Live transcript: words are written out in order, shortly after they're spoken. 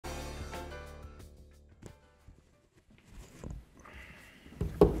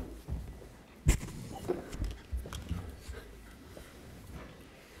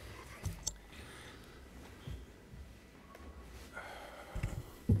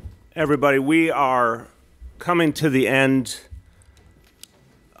Everybody, we are coming to the end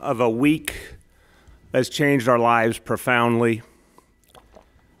of a week that's changed our lives profoundly.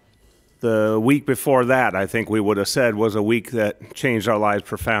 The week before that, I think we would have said, was a week that changed our lives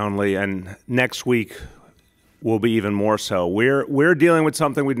profoundly, and next week will be even more so. We're dealing with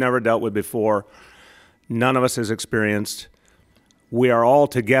something we've never dealt with before. None of us has experienced. We are all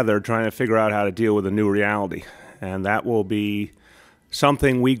together trying to figure out how to deal with a new reality, and that will be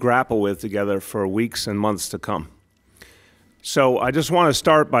something we grapple with together for weeks and months to come. So I just want to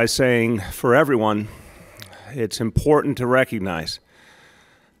start by saying, for everyone, it's important to recognize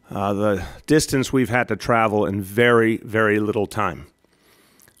the distance we've had to travel in very, very little time.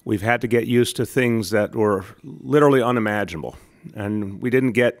 We've had to get used to things that were literally unimaginable, and we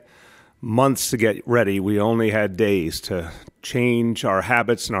didn't get months to get ready. We only had days to change our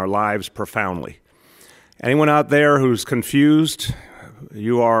habits and our lives profoundly. Anyone out there who's confused,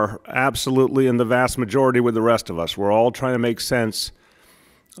 you are absolutely in the vast majority with the rest of us. We're all trying to make sense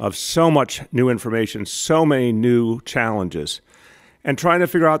of so much new information, so many new challenges, and trying to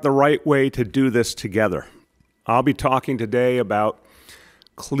figure out the right way to do this together. I'll be talking today about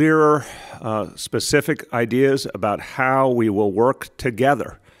clearer, specific ideas about how we will work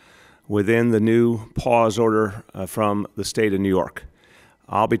together within the new pause order from the state of New York.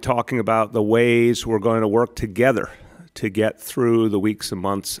 I'll be talking about the ways we're going to work together to get through the weeks and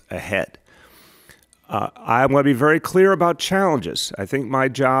months ahead. I'm going to be very clear about challenges. I think my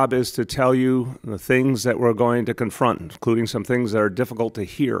job is to tell you the things that we're going to confront, including some things that are difficult to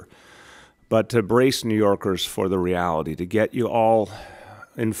hear, but to brace New Yorkers for the reality, to get you all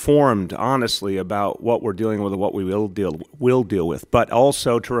informed honestly about what we're dealing with and what we will deal with, but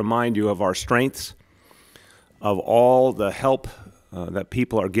also to remind you of our strengths, of all the help that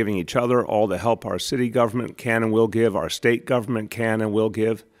people are giving each other, all the help our city government can and will give, our state government can and will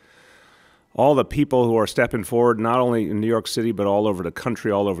give, all the people who are stepping forward, not only in New York City, but all over the country,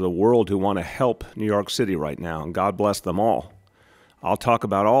 all over the world, who want to help New York City right now, and God bless them all. I'll talk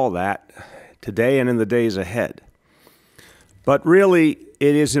about all that today and in the days ahead. But really,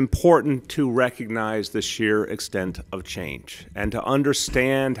 it is important to recognize the sheer extent of change and to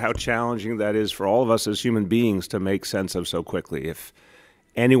understand how challenging that is for all of us as human beings to make sense of so quickly. If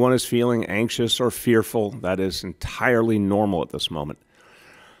anyone is feeling anxious or fearful, that is entirely normal at this moment.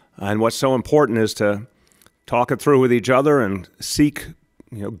 And what's so important is to talk it through with each other and seek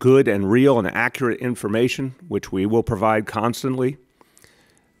good and real and accurate information, which we will provide constantly,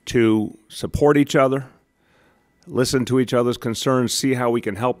 to support each other, listen to each other's concerns, see how we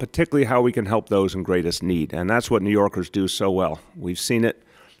can help, particularly how we can help those in greatest need. And that's what New Yorkers do so well. We've seen it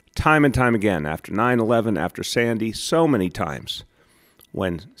time and time again, after 9/11, after Sandy, so many times.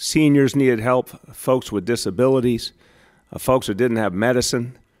 When seniors needed help, folks with disabilities, folks who didn't have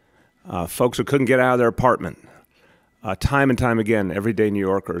medicine, folks who couldn't get out of their apartment. Time and time again, everyday New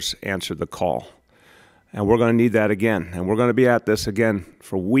Yorkers answered the call. And we're going to need that again. And we're going to be at this again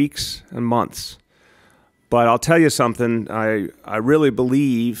for weeks and months. But I'll tell you something, I really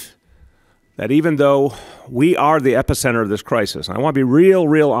believe that even though we are the epicenter of this crisis, and I want to be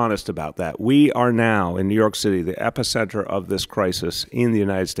real honest about that, we are now in New York City the epicenter of this crisis in the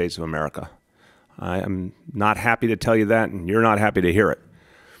United States of America. I am not happy to tell you that, and you're not happy to hear it.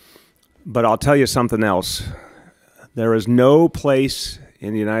 But I'll tell you something else. There is no place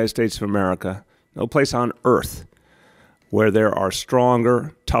in the United States of America, no place on earth, where there are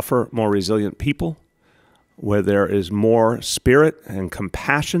stronger, tougher, more resilient people, where there is more spirit and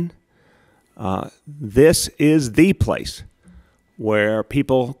compassion. This is the place where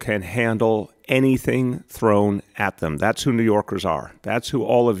people can handle anything thrown at them. That's who New Yorkers are. That's who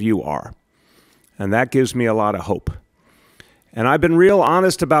all of you are. And that gives me a lot of hope. And I've been real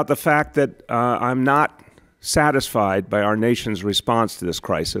honest about the fact that I'm not satisfied by our nation's response to this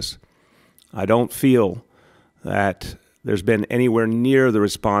crisis. I don't feel that there's been anywhere near the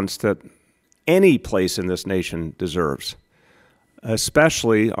response that any place in this nation deserves,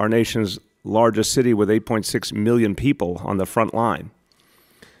 especially our nation's largest city with 8.6 million people on the front line.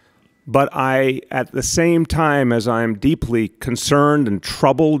 But at the same time as I'm deeply concerned and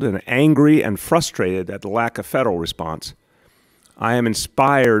troubled and angry and frustrated at the lack of federal response, I am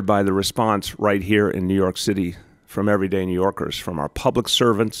inspired by the response right here in New York City from everyday New Yorkers, from our public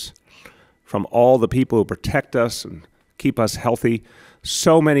servants, from all the people who protect us and keep us healthy.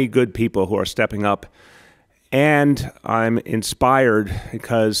 So many good people who are stepping up. And I'm inspired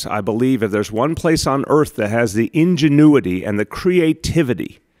because I believe if there's one place on earth that has the ingenuity and the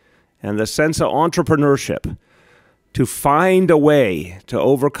creativity and the sense of entrepreneurship to find a way to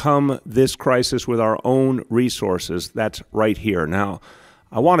overcome this crisis with our own resources, that's right here. Now,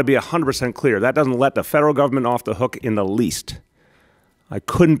 I want to be 100% clear. That doesn't let the federal government off the hook in the least. I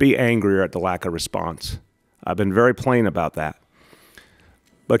couldn't be angrier at the lack of response. I've been very plain about that.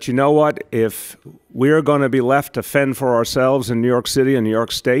 But you know what? If we're going to be left to fend for ourselves in New York City and New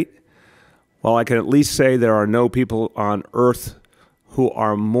York State, well, I can at least say there are no people on earth who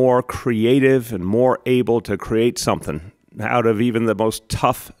are more creative and more able to create something out of even the most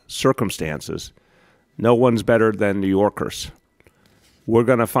tough circumstances. No one's better than New Yorkers. We're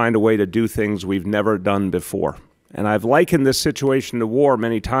going to find a way to do things we've never done before. And I've likened this situation to war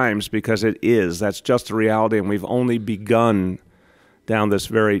many times because it is. That's just the reality, and we've only begun down this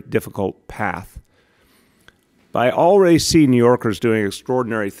very difficult path. But I already see New Yorkers doing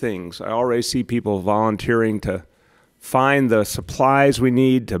extraordinary things. I already see people volunteering to find the supplies we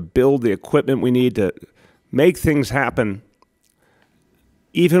need, to build the equipment we need, to make things happen,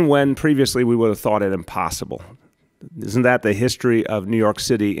 even when previously we would have thought it impossible. Isn't that the history of New York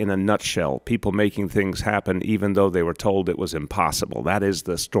City in a nutshell? People making things happen even though they were told it was impossible. That is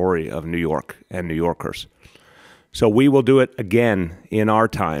the story of New York and New Yorkers. So we will do it again in our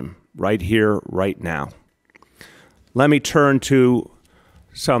time, right here, right now. Let me turn to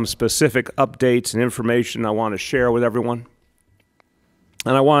some specific updates and information I want to share with everyone.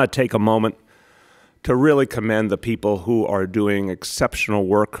 And I want to take a moment to really commend the people who are doing exceptional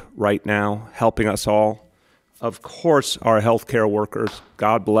work right now, helping us all. Of course, our healthcare workers,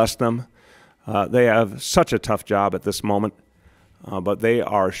 God bless them. They have such a tough job at this moment, but they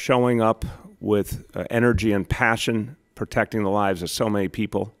are showing up with energy and passion, protecting the lives of so many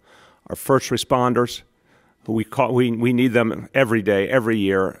people. Our first responders, who we need them every day, every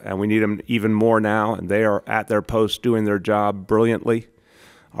year, and we need them even more now, and they are at their posts doing their job brilliantly.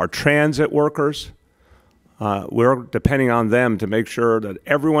 Our transit workers, we're depending on them to make sure that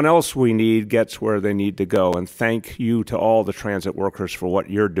everyone else we need gets where they need to go. And thank you to all the transit workers for what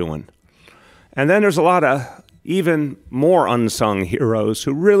you're doing. And then there's a lot of even more unsung heroes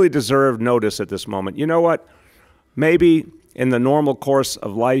who really deserve notice at this moment. You know what? Maybe in the normal course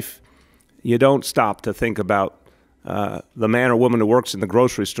of life, you don't stop to think about the man or woman who works in the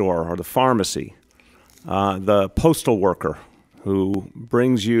grocery store or the pharmacy, the postal worker who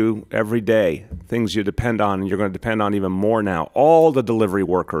brings you every day things you depend on, and you're going to depend on even more now. All the delivery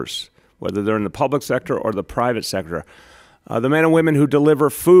workers, whether they're in the public sector or the private sector, the men and women who deliver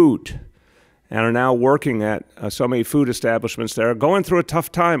food and are now working at so many food establishments that are going through a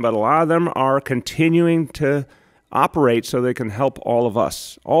tough time, but a lot of them are continuing to operate so they can help all of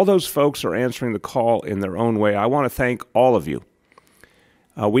us. All those folks are answering the call in their own way. I want to thank all of you.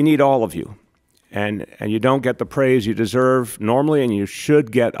 We need all of you. And you don't get the praise you deserve normally, and you should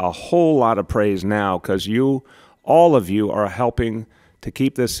get a whole lot of praise now because all of you are helping to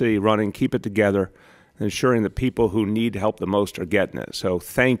keep this city running, keep it together, and ensuring that people who need help the most are getting it. So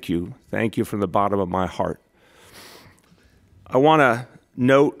thank you from the bottom of my heart. I want to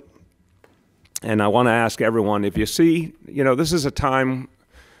note, and I want to ask everyone, if you see, this is a time,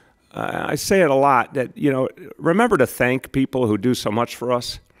 I say it a lot, that, remember to thank people who do so much for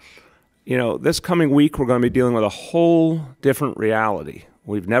us. This coming week, we're going to be dealing with a whole different reality.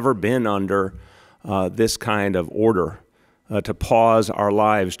 We've never been under this kind of order to pause our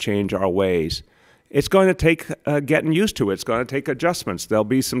lives, change our ways. It's going to take getting used to it. It's going to take adjustments. There'll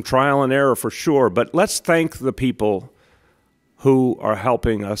be some trial and error for sure, but let's thank the people who are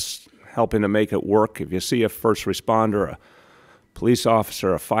helping us, helping to make it work. If you see a first responder, a police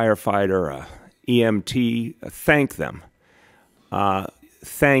officer, a firefighter, a EMT, thank them.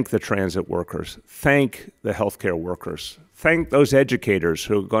 Thank the transit workers. Thank the healthcare workers. Thank those educators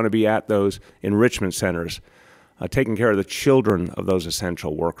who are going to be at those enrichment centers, taking care of the children of those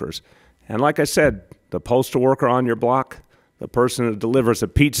essential workers. And like I said, the postal worker on your block, the person who delivers a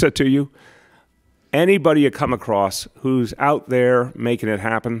pizza to you, anybody you come across who's out there making it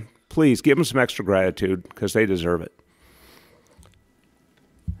happen, please give them some extra gratitude because they deserve it.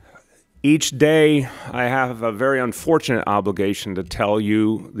 Each day, I have a very unfortunate obligation to tell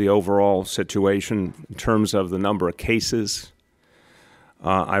you the overall situation in terms of the number of cases.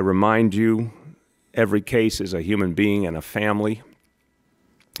 I remind you, every case is a human being and a family,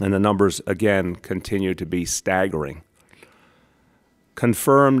 and the numbers, again, continue to be staggering.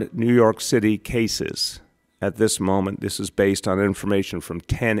 Confirmed New York City cases at this moment, this is based on information from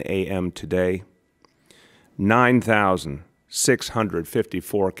 10 a.m. today,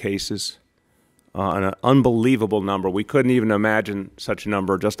 9,654 cases, an unbelievable number. We couldn't even imagine such a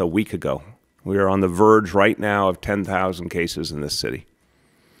number just a week ago. We are on the verge right now of 10,000 cases in this city.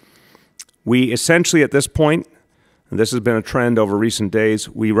 We essentially at this point, and this has been a trend over recent days,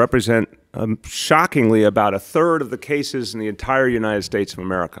 we represent shockingly, about a third of the cases in the entire United States of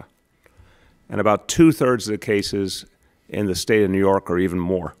America, and about 2/3 of the cases in the state of New York, or even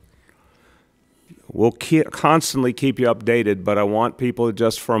more. We'll constantly keep you updated, but I want people to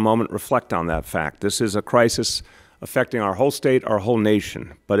just for a moment reflect on that fact. This is a crisis affecting our whole state, our whole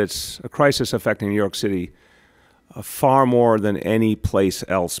nation, but it's a crisis affecting New York City far more than any place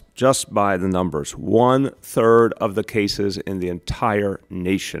else, just by the numbers. 1/3 of the cases in the entire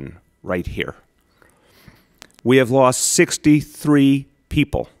nation right here. We have lost 63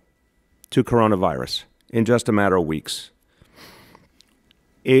 people to coronavirus in just a matter of weeks.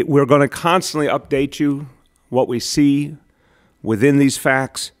 We're going to constantly update you what we see within these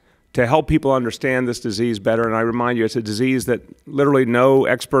facts to help people understand this disease better. And I remind you, it's a disease that literally no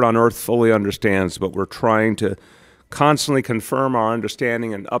expert on earth fully understands, but we're trying to constantly confirm our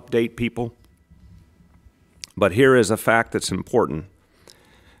understanding and update people. But here is a fact that's important.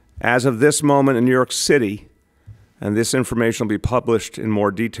 As of this moment in New York City, and this information will be published in more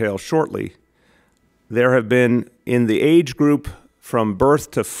detail shortly, there have been, in the age group from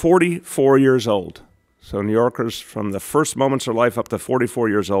birth to 44 years old, so New Yorkers from the first moments of life up to 44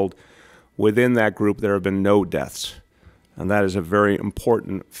 years old, within that group there have been no deaths. And that is a very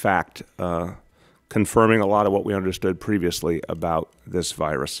important fact, confirming a lot of what we understood previously about this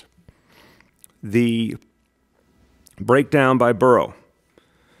virus. The breakdown by borough.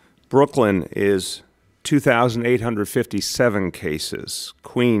 Brooklyn is 2,857 cases.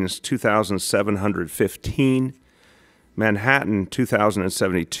 Queens, 2,715. Manhattan,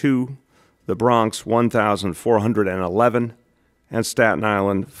 2,072. The Bronx, 1,411. And Staten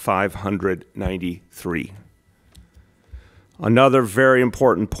Island, 593. Another very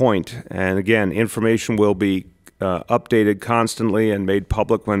important point, and again, information will be updated constantly and made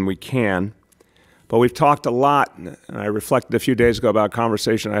public when we can. But we've talked a lot, and I reflected a few days ago about a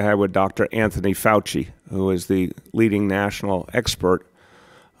conversation I had with Dr. Anthony Fauci, who is the leading national expert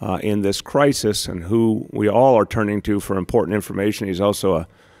in this crisis and who we all are turning to for important information. He's also a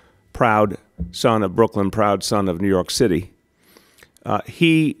proud son of Brooklyn, proud son of New York City.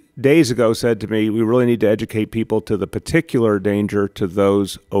 He, days ago, said to me, we really need to educate people to the particular danger to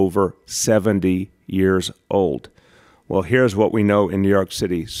those over 70 years old. Well, here's what we know in New York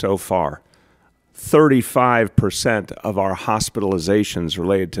City so far. 35% of our hospitalizations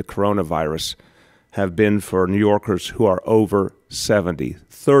related to coronavirus have been for New Yorkers who are over 70.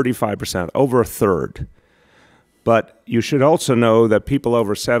 35%, over a third. But you should also know that people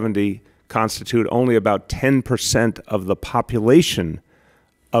over 70 constitute only about 10% of the population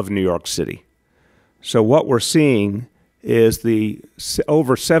of New York City. So what we're seeing is the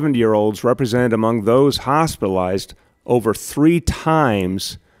over 70-year-olds represented among those hospitalized over 3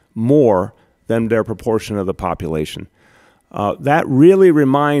 times more than their proportion of the population. That really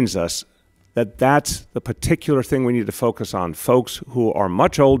reminds us that that's the particular thing we need to focus on. Folks who are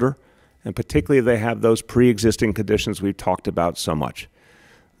much older, and particularly if they have those pre-existing conditions we've talked about so much.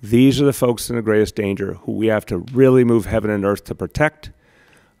 These are the folks in the greatest danger who we have to really move heaven and earth to protect,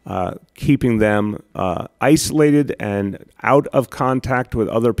 keeping them isolated and out of contact with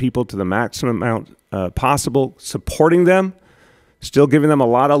other people to the maximum amount possible, supporting them, still giving them a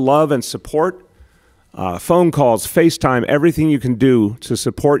lot of love and support, phone calls, FaceTime, everything you can do to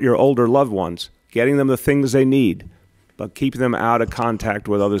support your older loved ones, getting them the things they need, but keeping them out of contact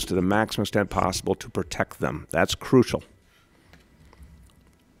with others to the maximum extent possible to protect them. That's crucial.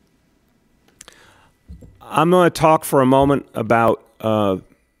 I'm going to talk for a moment about the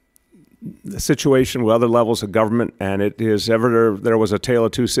situation with other levels of government, and it is ever there was a tale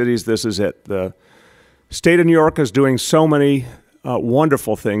of two cities. This is it. The state of New York is doing so many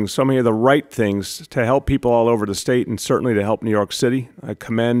wonderful things, so many of the right things to help people all over the state and certainly to help New York City. I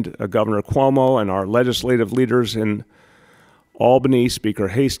commend Governor Cuomo and our legislative leaders in Albany, Speaker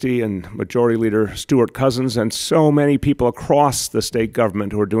Hasty, and Majority Leader Stewart Cousins, and so many people across the state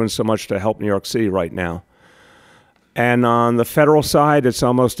government who are doing so much to help New York City right now. And on the federal side, it's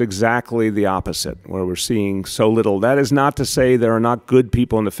almost exactly the opposite, where we're seeing so little. That is not to say there are not good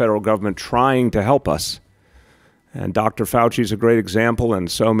people in the federal government trying to help us. And Dr. Fauci is a great example, and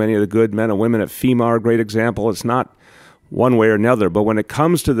so many of the good men and women at FEMA are a great example. It's not one way or another, but when it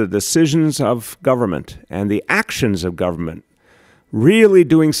comes to the decisions of government and the actions of government, really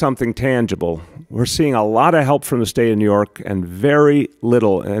doing something tangible, we're seeing a lot of help from the state of New York and very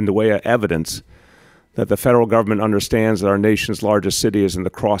little in the way of evidence that the federal government understands that our nation's largest city is in the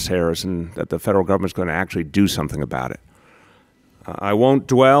crosshairs and that the federal government's going to actually do something about it. I won't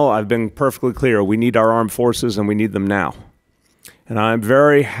dwell. I've been perfectly clear. We need our armed forces, and we need them now. And I'm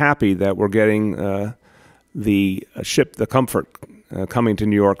very happy that we're getting the ship, the Comfort, coming to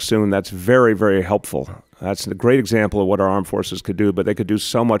New York soon. That's very, very helpful. That's a great example of what our armed forces could do, but they could do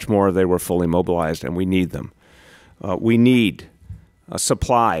so much more if they were fully mobilized, and we need them. We need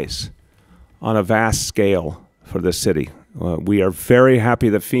supplies on a vast scale for this city. We are very happy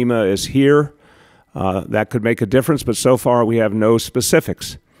that FEMA is here. That could make a difference, but so far we have no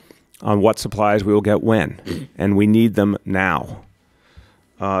specifics on what supplies we will get when, and we need them now.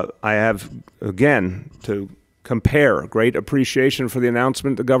 I have, again, to compare, great appreciation for the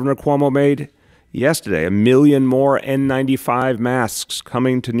announcement that Governor Cuomo made yesterday. 1 million more N95 masks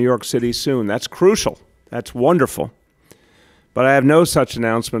coming to New York City soon. That's crucial. That's wonderful. But I have no such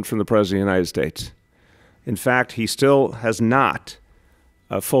announcement from the President of the United States. In fact, he still has not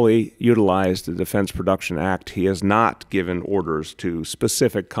fully utilized the Defense Production Act. He has not given orders to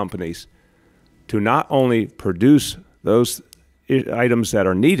specific companies to not only produce those items that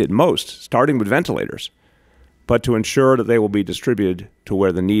are needed most, starting with ventilators, but to ensure that they will be distributed to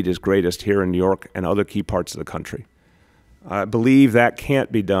where the need is greatest here in New York and other key parts of the country. I believe that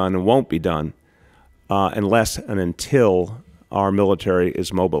can't be done and won't be done unless and until our military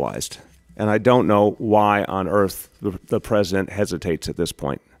is mobilized. And I don't know why on earth the President hesitates at this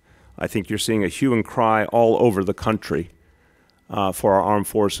point. I think you're seeing a hue and cry all over the country for our armed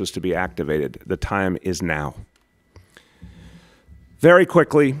forces to be activated. The time is now. Very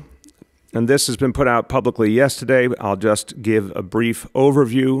quickly, and this has been put out publicly yesterday, I'll just give a brief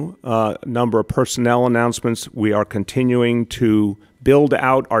overview. Number of personnel announcements. We are continuing to build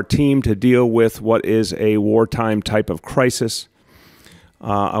out our team to deal with what is a wartime type of crisis.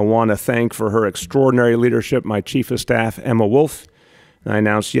 I want to thank for her extraordinary leadership my Chief of Staff, Emma Wolf. And I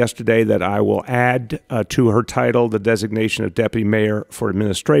announced yesterday that I will add to her title the designation of Deputy Mayor for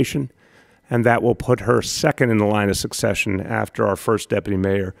Administration, and that will put her second in the line of succession after our first Deputy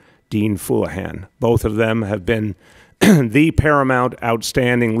Mayor, Dean Fullahan. Both of them have been the paramount,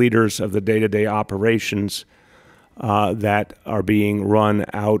 outstanding leaders of the day-to-day operations that are being run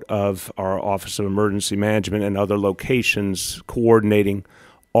out of our Office of Emergency Management and other locations, coordinating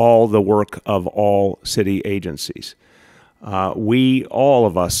all the work of all city agencies. We, all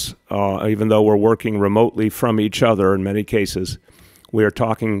of us, even though we're working remotely from each other in many cases, we are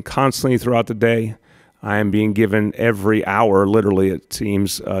talking constantly throughout the day. I am being given every hour, literally it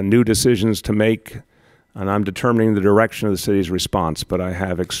seems, new decisions to make, and I'm determining the direction of the city's response. But I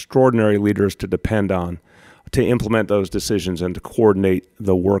have extraordinary leaders to depend on to implement those decisions and to coordinate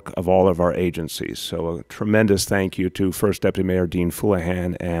the work of all of our agencies. So a tremendous thank you to First Deputy Mayor Dean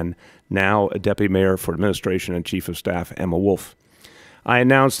Fullahan and now a Deputy Mayor for Administration and Chief of Staff Emma Wolf. I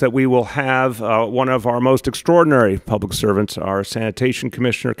announced that we will have one of our most extraordinary public servants, our Sanitation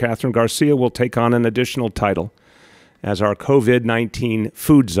Commissioner, Catherine Garcia, will take on an additional title as our COVID-19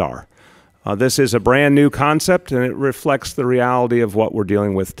 Food Czar. This is a brand new concept, and it reflects the reality of what we're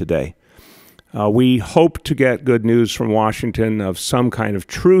dealing with today. We hope to get good news from Washington of some kind of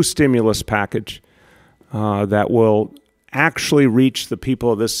true stimulus package that will actually reach the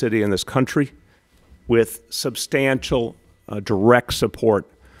people of this city and this country with substantial direct support,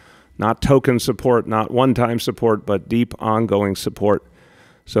 not token support, not one-time support, but deep ongoing support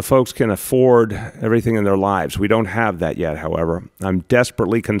so folks can afford everything in their lives. We don't have that yet, however. I'm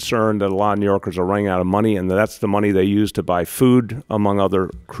desperately concerned that a lot of New Yorkers are running out of money, and that's the money they use to buy food, among other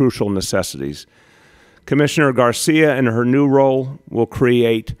crucial necessities. Commissioner Garcia, in her new role, will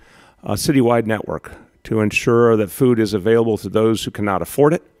create a citywide network to ensure that food is available to those who cannot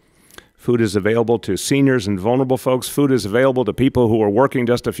afford it. Food is available to seniors and vulnerable folks. Food is available to people who were working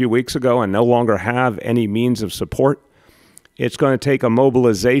just a few weeks ago and no longer have any means of support. It's going to take a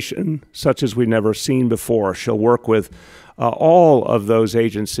mobilization such as we've never seen before. She'll work with all of those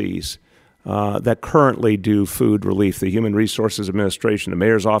agencies that currently do food relief, the Human Resources Administration, the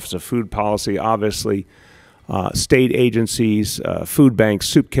Mayor's Office of Food Policy, obviously, state agencies, food banks,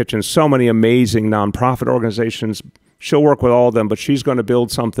 soup kitchens, so many amazing nonprofit organizations. She'll work with all of them, but she's going to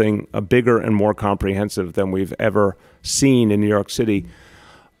build something bigger and more comprehensive than we've ever seen in New York City,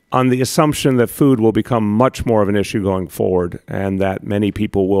 on the assumption that food will become much more of an issue going forward and that many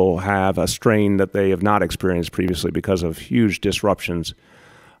people will have a strain that they have not experienced previously because of huge disruptions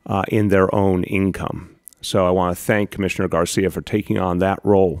in their own income. So I want to thank Commissioner Garcia for taking on that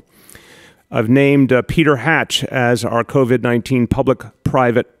role. I've named Peter Hatch as our COVID-19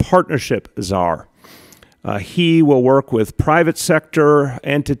 Public-Private Partnership Czar. He will work with private sector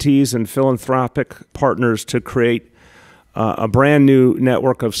entities and philanthropic partners to create a brand new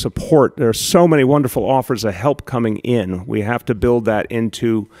network of support. There are so many wonderful offers of help coming in. We have to build that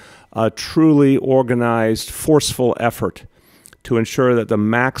into a truly organized, forceful effort to ensure that the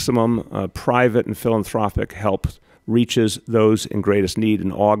maximum private and philanthropic help reaches those in greatest need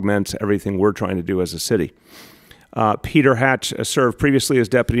and augments everything we're trying to do as a city. Peter Hatch served previously as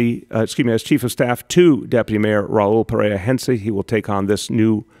as Chief of Staff to Deputy Mayor Raul Perea-Hense. He will take on this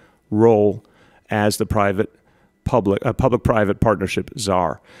new role as the public-private partnership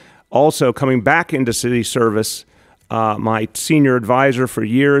czar. Also, coming back into city service, my senior advisor for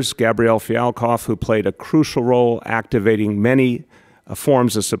years, Gabrielle Fialkoff, who played a crucial role activating many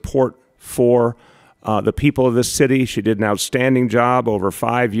forms of support for the people of this city. She did an outstanding job over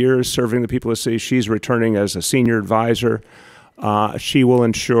 5 years serving the people of the city. She's returning as a senior advisor. She will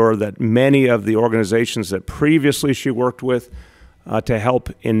ensure that many of the organizations that previously she worked with to help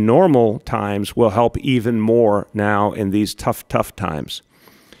in normal times will help even more now in these tough times.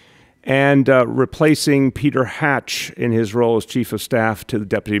 And replacing Peter Hatch in his role as Chief of Staff to the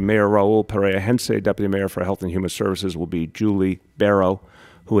Deputy Mayor Raul Perea-Hense, Deputy Mayor for Health and Human Services, will be Julie Barrow,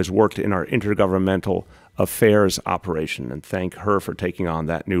 who has worked in our intergovernmental affairs operation, and thank her for taking on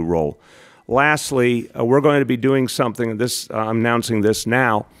that new role. Lastly, we're going to be doing something, I'm announcing this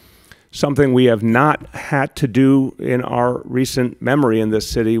now, something we have not had to do in our recent memory in this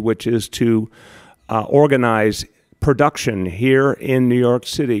city, which is to organize production here in New York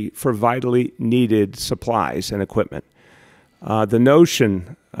City for vitally needed supplies and equipment. The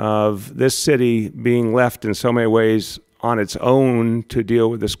notion of this city being left in so many ways on its own to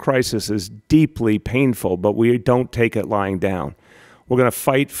deal with this crisis is deeply painful, but we don't take it lying down. We're going to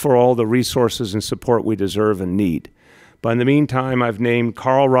fight for all the resources and support we deserve and need. But in the meantime, I've named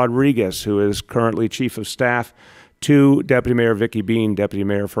Carl Rodriguez, who is currently Chief of Staff to Deputy Mayor Vicky Bean, Deputy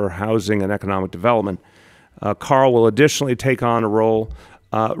Mayor for Housing and Economic Development. Carl will additionally take on a role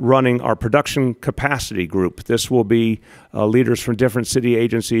running our production capacity group. This will be leaders from different city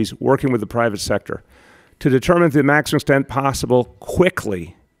agencies working with the private sector to determine to the maximum extent possible,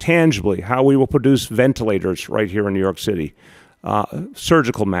 quickly, tangibly, how we will produce ventilators right here in New York City,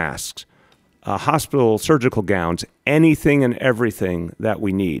 surgical masks, hospital surgical gowns, anything and everything that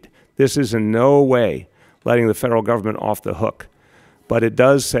we need. This is in no way letting the federal government off the hook. But it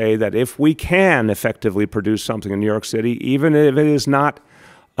does say that if we can effectively produce something in New York City, even if it is not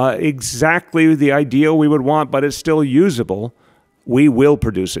exactly the ideal we would want, but it's still usable, we will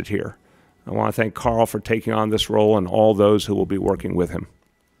produce it here. I want to thank Carl for taking on this role and all those who will be working with him.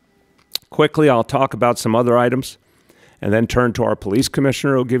 Quickly, I'll talk about some other items and then turn to our police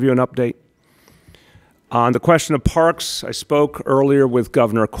commissioner who will give you an update. On the question of parks, I spoke earlier with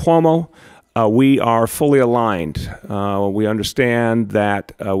Governor Cuomo. We are fully aligned. We understand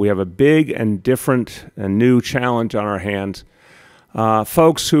that we have a big and different and new challenge on our hands.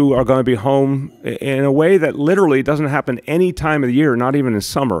 Folks who are going to be home in a way that literally doesn't happen any time of the year, not even in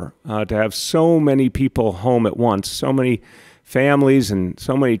summer, to have so many people home at once, so many families and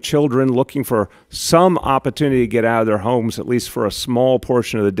so many children looking for some opportunity to get out of their homes, at least for a small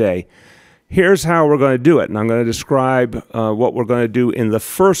portion of the day. Here's how we're going to do it, and I'm going to describe what we're going to do in the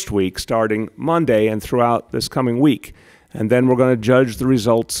first week, starting Monday and throughout this coming week. And then we're going to judge the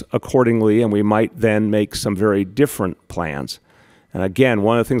results accordingly, and we might then make some very different plans. And again,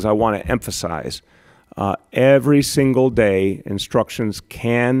 one of the things I want to emphasize, every single day instructions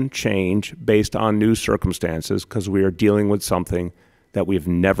can change based on new circumstances because we are dealing with something that we've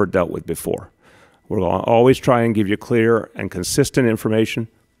never dealt with before. We're going to always try and give you clear and consistent information.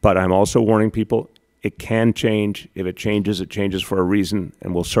 But I'm also warning people, it can change. If it changes for a reason,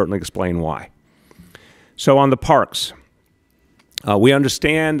 and we'll certainly explain why. So on the parks, we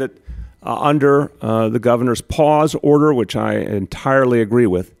understand that under the governor's pause order, which I entirely agree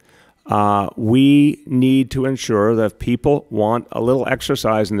with, we need to ensure that if people want a little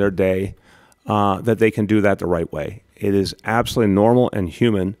exercise in their day, that they can do that the right way. It is absolutely normal and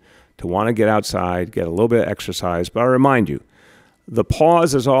human to want to get outside, get a little bit of exercise. But I remind you, the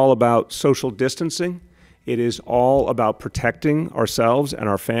pause is all about social distancing. It is all about protecting ourselves and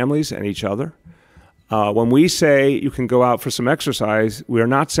our families and each other. When we say you can go out for some exercise, we are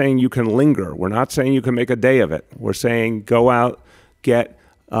not saying you can linger. We're not saying you can make a day of it. We're saying go out, get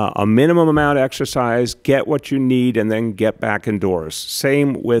a minimum amount of exercise, get what you need, and then get back indoors.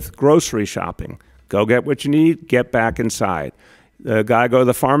 Same with grocery shopping. Go get what you need, get back inside. Gotta go to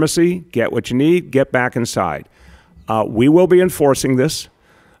the pharmacy, get what you need, get back inside. We will be enforcing this,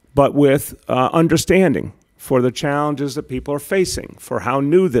 but with understanding for the challenges that people are facing, for how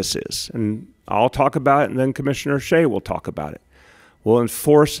new this is. And I'll talk about it, and then Commissioner Shea will talk about it. We'll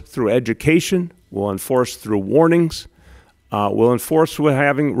enforce through education. We'll enforce through warnings. We'll enforce with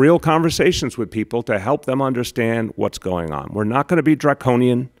having real conversations with people to help them understand what's going on. We're not going to be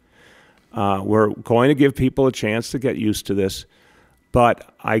draconian. We're going to give people a chance to get used to this.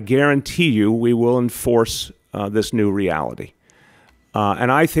 But I guarantee you we will enforce this new reality.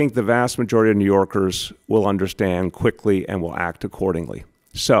 And I think the vast majority of New Yorkers will understand quickly and will act accordingly.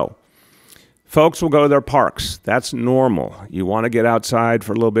 So, folks will go to their parks. That's normal. You want to get outside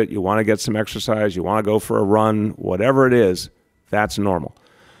for a little bit. You want to get some exercise. You want to go for a run. Whatever it is, that's normal.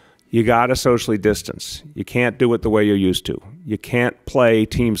 You got to socially distance. You can't do it the way you used to. You can't play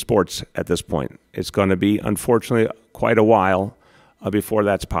team sports at this point. It's going to be, unfortunately, quite a while before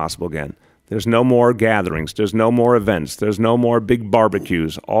that's possible again. There's no more gatherings. There's no more events. There's no more big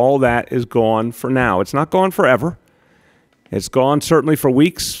barbecues. All that is gone for now. It's not gone forever. It's gone certainly for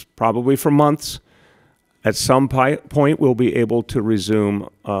weeks, probably for months. At some point, we'll be able to resume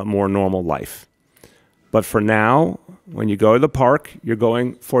a more normal life. But for now, when you go to the park, you're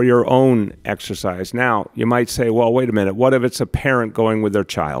going for your own exercise. Now, you might say, well, wait a minute. What if it's a parent going with their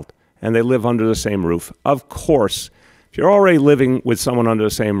child and they live under the same roof? Of course, if you're already living with someone under the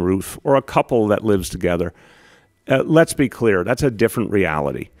same roof or a couple that lives together, let's be clear, that's a different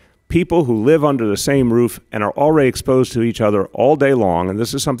reality. People who live under the same roof and are already exposed to each other all day long, and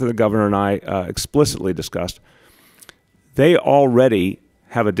this is something the governor and I explicitly discussed, they already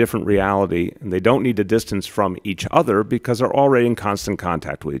have a different reality, and they don't need to distance from each other because they're already in constant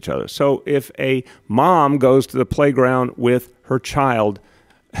contact with each other. So if a mom goes to the playground with her child,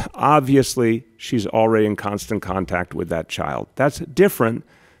 obviously she's already in constant contact with that child. That's different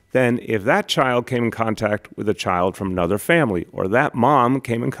than if that child came in contact with a child from another family, or that mom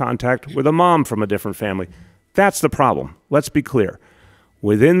came in contact with a mom from a different family. That's the problem. Let's be clear.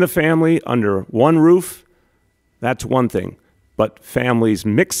 Within the family, under one roof, that's one thing. But families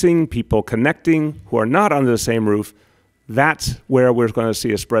mixing, people connecting who are not under the same roof, that's where we're going to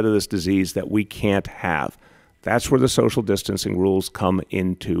see a spread of this disease that we can't have. That's where the social distancing rules come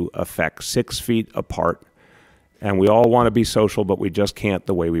into effect, 6 feet apart. And we all want to be social, but we just can't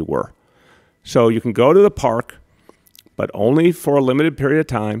the way we were. So you can go to the park, but only for a limited period of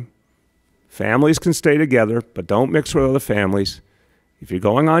time. Families can stay together, but don't mix with other families. If you're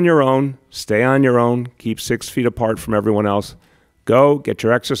going on your own, stay on your own. Keep 6 feet apart from everyone else. Go, get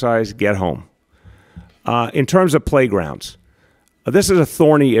your exercise, get home. In terms of playgrounds, this is a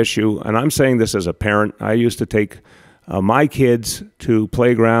thorny issue, and I'm saying this as a parent. I used to take my kids to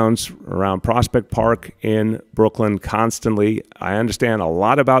playgrounds around Prospect Park in Brooklyn constantly. I understand a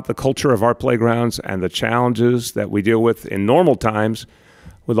lot about the culture of our playgrounds and the challenges that we deal with in normal times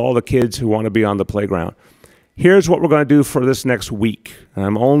with all the kids who want to be on the playground. Here's what we're going to do for this next week. And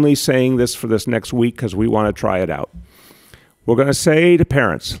I'm only saying this for this next week because we want to try it out. We're going to say to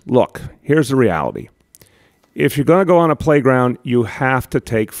parents, look, here's the reality. If you're going to go on a playground, you have to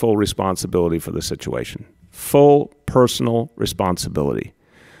take full responsibility for the situation. Full personal responsibility.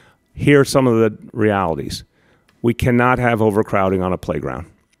 Here are some of the realities. We cannot have overcrowding on a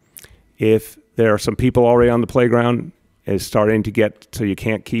playground. If there are some people already on the playground, it's starting to get so you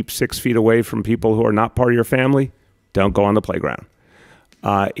can't keep 6 feet away from people who are not part of your family, don't go on the playground.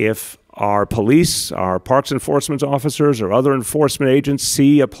 If our police, our parks enforcement officers, or other enforcement agents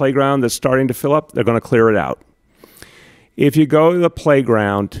see a playground that's starting to fill up, they're going to clear it out. If you go to the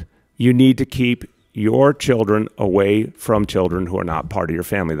playground, you need to keep your children away from children who are not part of your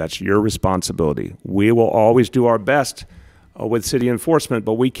family. That's your responsibility. We will always do our best with city enforcement,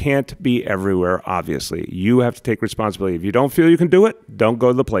 but we can't be everywhere, obviously. You have to take responsibility. If you don't feel you can do it, don't go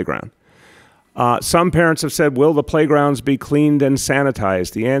to the playground. Some parents have said, will the playgrounds be cleaned and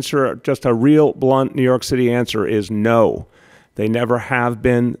sanitized? The answer, just a real blunt New York City answer, is no. They never have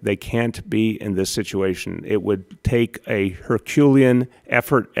been. They can't be in this situation. It would take a Herculean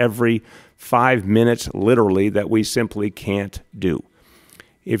effort every 5 minutes, literally, that we simply can't do.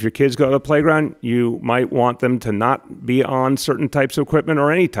 If your kids go to the playground, you might want them to not be on certain types of equipment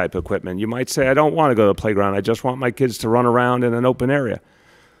or any type of equipment. You might say, I don't want to go to the playground. I just want my kids to run around in an open area.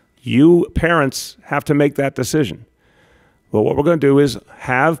 You parents have to make that decision. Well, what we're going to do is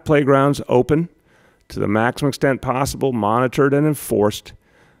have playgrounds open to the maximum extent possible, monitored and enforced,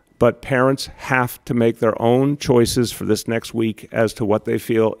 but parents have to make their own choices for this next week as to what they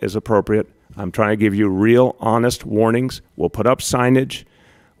feel is appropriate. I'm trying to give you real, honest warnings. We'll put up signage.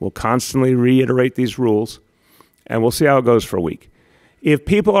 We'll constantly reiterate these rules, and we'll see how it goes for a week. If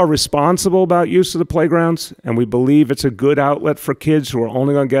people are responsible about use of the playgrounds, and we believe it's a good outlet for kids who are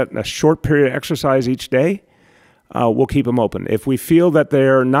only going to get a short period of exercise each day, we'll keep them open. If we feel that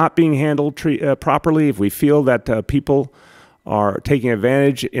they're not being handled properly, if we feel that people are taking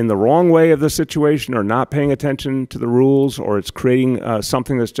advantage in the wrong way of the situation or not paying attention to the rules, or it's creating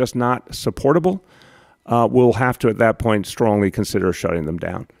something that's just not supportable, we'll have to, at that point, strongly consider shutting them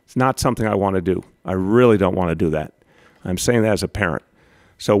down. It's not something I want to do. I really don't want to do that. I'm saying that as a parent.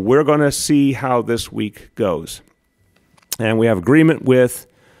 So we're going to see how this week goes. And we have agreement with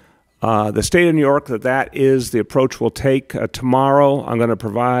the state of New York that is the approach we'll take. Tomorrow, I'm going to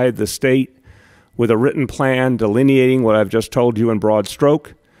provide the state with a written plan delineating what I've just told you in broad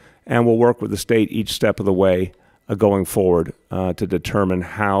stroke, and we'll work with the state each step of the way going forward to determine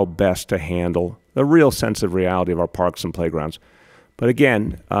how best to handle the real sensitive reality of our parks and playgrounds. But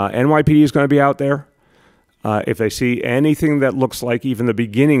again, NYPD is going to be out there. If they see anything that looks like even the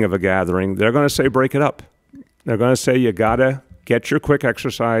beginning of a gathering, they're going to say break it up. They're going to say you got to get your quick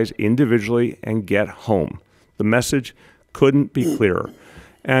exercise individually and get home. The message couldn't be clearer.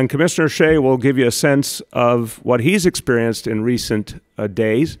 And Commissioner Shea will give you a sense of what he's experienced in recent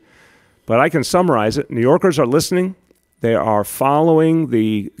days. But I can summarize it. New Yorkers are listening. They are following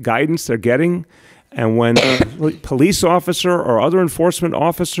the guidance they're getting. And when a police officer or other enforcement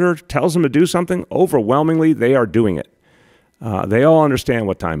officer tells them to do something, overwhelmingly, they are doing it. They all understand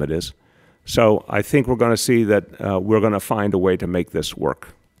what time it is. So I think we're going to see that we're going to find a way to make this work.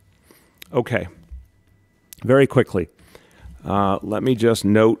 Okay. Very quickly. Let me just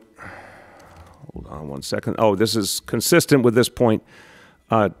note, hold on one second. Oh, this is consistent with this point.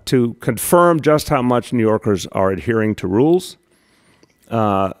 To confirm just how much New Yorkers are adhering to rules,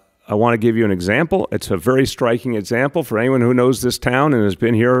 I want to give you an example. It's a very striking example for anyone who knows this town and has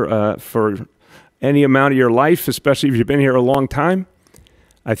been here for any amount of your life, especially if you've been here a long time.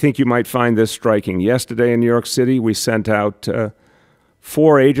 I think you might find this striking. Yesterday in New York City, we sent out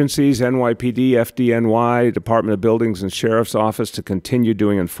 4 agencies, NYPD, FDNY, Department of Buildings and Sheriff's Office, to continue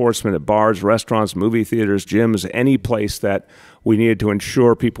doing enforcement at bars, restaurants, movie theaters, gyms, any place that we needed to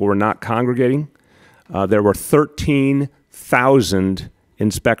ensure people were not congregating. There were 13,000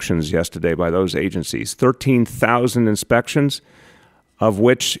 inspections yesterday by those agencies. 13,000 inspections, of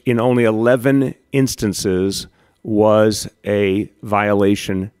which in only 11 instances was a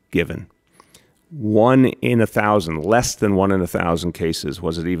violation given. 1 in 1,000, less than 1 in 1,000 cases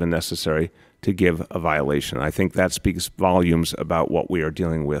was it even necessary to give a violation. I think that speaks volumes about what we are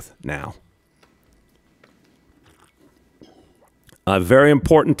dealing with now. A very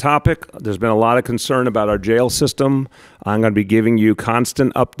important topic. There's been a lot of concern about our jail system. I'm going to be giving you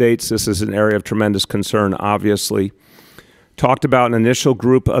constant updates. This is an area of tremendous concern, obviously. Talked about an initial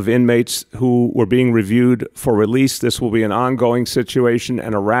group of inmates who were being reviewed for release. This will be an ongoing situation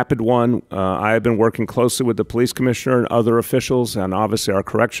and a rapid one. I have been working closely with the police commissioner and other officials and obviously our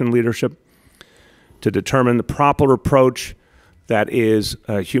correction leadership to determine the proper approach that is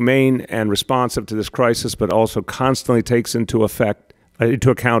humane and responsive to this crisis, but also constantly takes into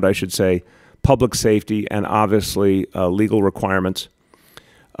account, I should say, public safety and obviously legal requirements.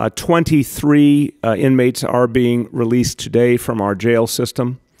 23 inmates are being released today from our jail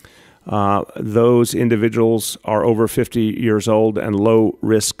system. Those individuals are over 50 years old and low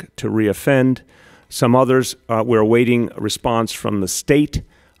risk to reoffend. Some others, we're awaiting a response from the state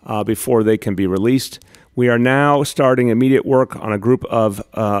before they can be released. We are now starting immediate work on a group of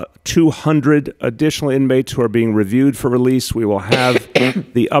 200 additional inmates who are being reviewed for release. We will have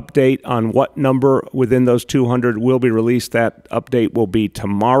the update on what number within those 200 will be released. That update will be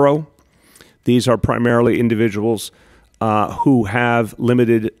tomorrow. These are primarily individuals who have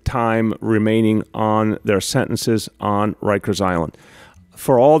limited time remaining on their sentences on Rikers Island.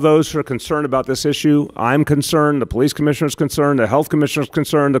 For all those who are concerned about this issue, I'm concerned, the police commissioner is concerned, the health commissioner is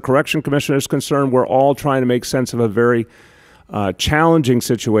concerned, the correction commissioner is concerned. We're all trying to make sense of a very challenging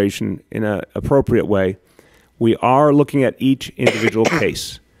situation in an appropriate way. We are looking at each individual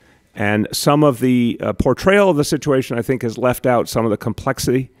case. And some of the portrayal of the situation, I think, has left out some of the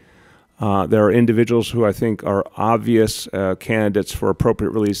complexity. There are individuals who I think are obvious candidates for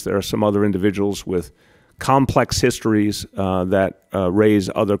appropriate release. There are some other individuals with complex histories that raise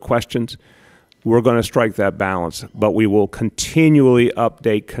other questions. We're going to strike that balance, but we will continually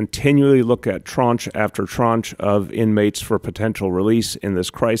update, continually look at tranche after tranche of inmates for potential release in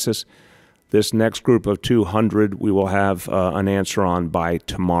this crisis. This next group of 200 we will have an answer on by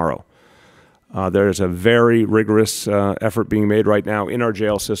tomorrow. There's a very rigorous effort being made right now in our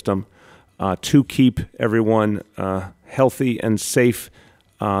jail system to keep everyone healthy and safe.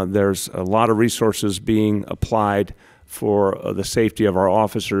 There's a lot of resources being applied for the safety of our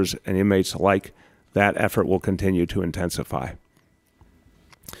officers and inmates alike. That effort will continue to intensify.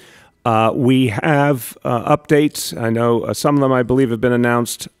 We have updates. I know some of them, I believe, have been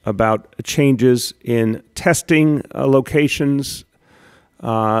announced about changes in testing locations.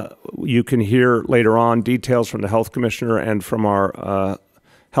 You can hear later on details from the health commissioner and from our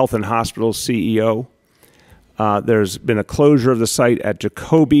health and hospitals CEO. There's been a closure of the site at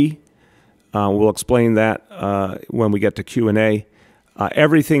Jacoby. We'll explain that when we get to Q&A.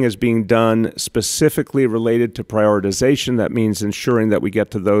 Everything is being done specifically related to prioritization. That means ensuring that we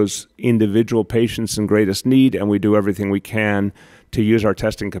get to those individual patients in greatest need, and we do everything we can to use our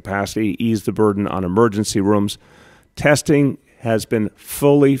testing capacity, ease the burden on emergency rooms. Testing has been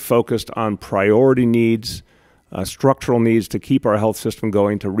fully focused on priority needs, structural needs to keep our health system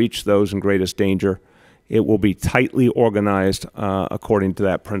going, to reach those in greatest danger. It will be tightly organized according to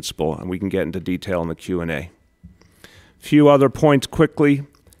that principle, and we can get into detail in the Q&A. Few other points quickly.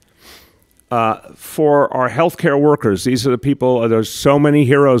 For our healthcare workers, these are the people, there's so many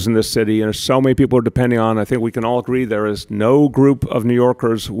heroes in this city, and there's so many people we're depending on. I think we can all agree there is no group of New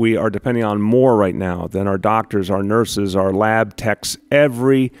Yorkers we are depending on more right now than our doctors, our nurses, our lab techs.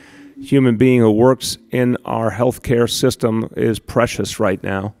 Every human being who works in our healthcare system is precious right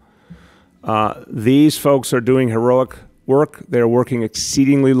now. These folks are doing heroic work. They're working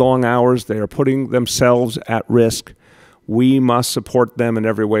exceedingly long hours. They are putting themselves at risk. We must support them in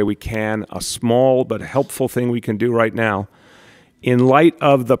every way we can. A small but helpful thing we can do right now, in light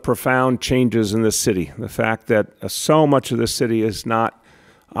of the profound changes in this city, the fact that so much of this city is not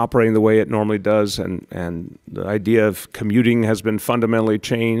operating the way it normally does, and the idea of commuting has been fundamentally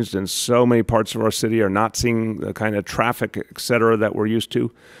changed, and so many parts of our city are not seeing the kind of traffic, et cetera, that we're used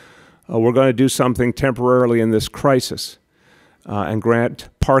to. We're going to do something temporarily in this crisis and grant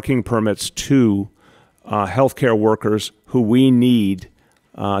parking permits to healthcare workers who we need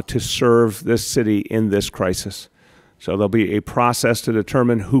to serve this city in this crisis. So there'll be a process to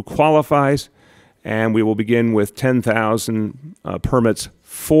determine who qualifies, and we will begin with 10,000 permits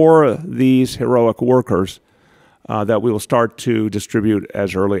for these heroic workers that we will start to distribute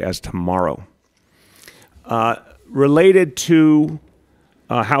as early as tomorrow. Related to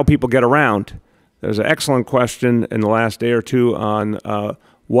how people get around, there's an excellent question in the last day or two on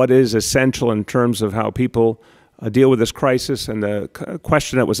what is essential in terms of how people deal with this crisis. And the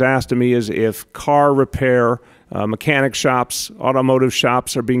question that was asked to me is, if car repair, mechanic shops, automotive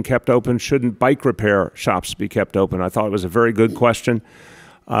shops are being kept open, shouldn't bike repair shops be kept open? I thought it was a very good question.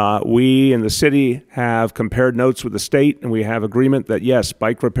 We in the city have compared notes with the state, and we have agreement that, yes,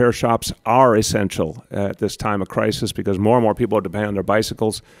 bike repair shops are essential at this time of crisis because more and more people are depending on their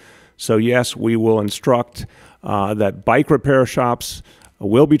bicycles. So, yes, we will instruct that bike repair shops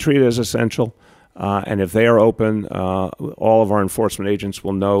will be treated as essential, and if they are open, all of our enforcement agents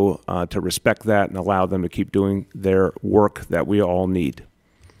will know to respect that and allow them to keep doing their work that we all need.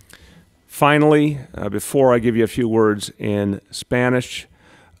 Finally, before I give you a few words in Spanish,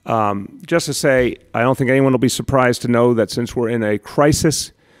 just to say, I don't think anyone will be surprised to know that since we're in a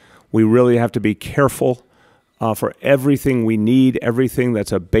crisis, we really have to be careful for everything we need, everything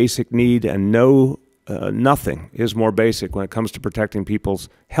that's a basic need, and nothing is more basic when it comes to protecting people's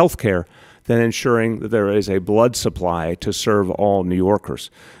health care than ensuring that there is a blood supply to serve all New Yorkers.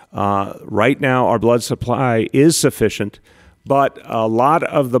 Right now, our blood supply is sufficient, but a lot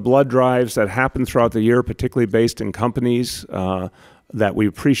of the blood drives that happen throughout the year, particularly based in companies that we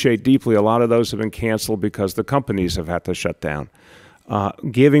appreciate deeply, a lot of those have been canceled because the companies have had to shut down.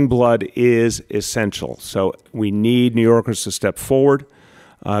 Giving blood is essential, so we need New Yorkers to step forward.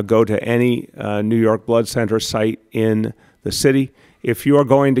 Go to any New York Blood Center site in the city. If you are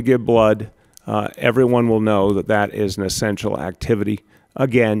going to give blood, everyone will know that that is an essential activity.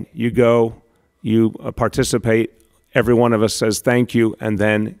 Again, you go, you participate, every one of us says thank you, and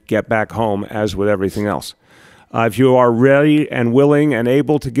then get back home, as with everything else. If you are ready and willing and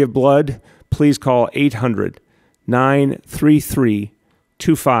able to give blood, please call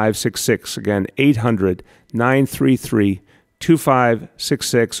 800-933-2566. Again,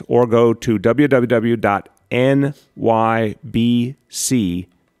 800-933-2566, or go to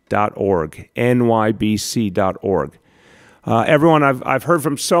www.nybc.org, nybc.org. Everyone, I've heard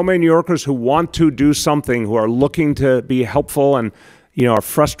from so many New Yorkers who want to do something, who are looking to be helpful and are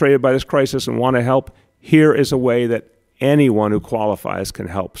frustrated by this crisis and want to help. Here is a way that anyone who qualifies can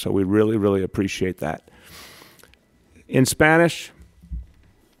help, so we really, really appreciate that. In Spanish,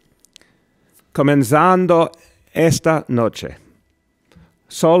 comenzando esta noche,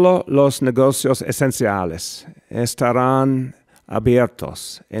 solo los negocios esenciales estarán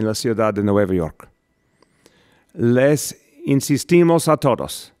abiertos en la ciudad de Nueva York. Les insistimos a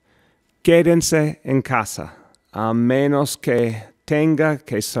todos, quédense en casa, a menos que tenga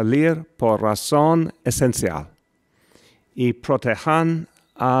que salir por razón esencial, y protejan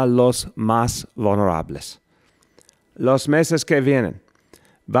a los más vulnerables. Los meses que vienen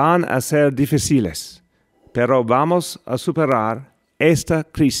van a ser difíciles, pero vamos a superar esta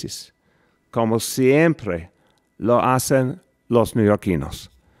crisis, como siempre lo hacen los neoyorquinos.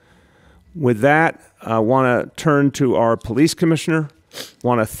 With that, I want to turn to our police commissioner,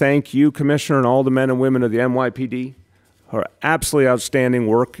 Want to thank you, Commissioner, and all the men and women of the NYPD for absolutely outstanding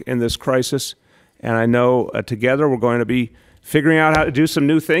work in this crisis. And I know together we're going to be figuring out how to do some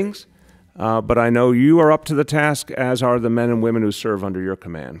new things. But I know you are up to the task, as are the men and women who serve under your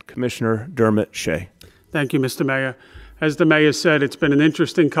command. Commissioner Dermot Shea. Thank you, Mr. Mayor. As the mayor said, it's been an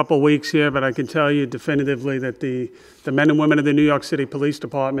interesting couple of weeks here, but I can tell you definitively that the men and women of the New York City Police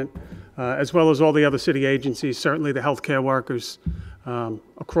Department, as well as all the other city agencies, certainly the healthcare workers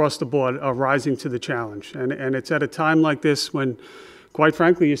across the board, are rising to the challenge. And it's at a time like this when, quite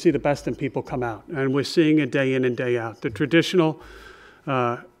frankly, you see the best in people come out. And we're seeing it day in and day out. The traditional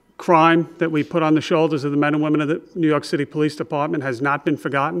crime that we put on the shoulders of the men and women of the New York City Police Department has not been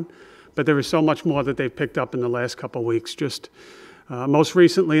forgotten. But there is so much more that they've picked up in the last couple of weeks. Just most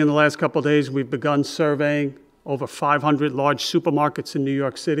recently, in the last couple of days, we've begun surveying over 500 large supermarkets in New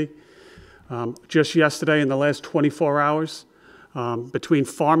York City. Just yesterday, in the last 24 hours, between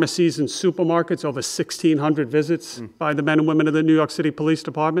pharmacies and supermarkets, over 1,600 visits by the men and women of the New York City Police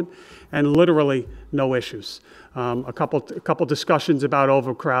Department, and literally no issues. A couple discussions about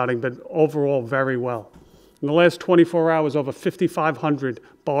overcrowding, but overall very well. In the last 24 hours, over 5,500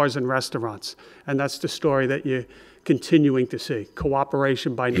 bars and restaurants. And that's the story that you're continuing to see,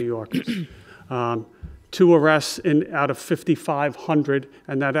 cooperation by New Yorkers. 2 arrests out of 5,500,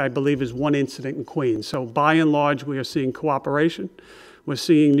 and that, I believe, is 1 incident in Queens. So by and large, we are seeing cooperation. We're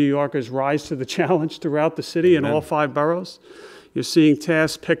seeing New Yorkers rise to the challenge throughout the city in all 5 boroughs. You're seeing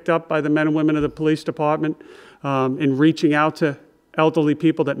tasks picked up by the men and women of the police department in reaching out to elderly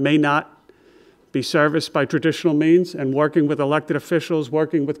people that may not be serviced by traditional means, and working with elected officials,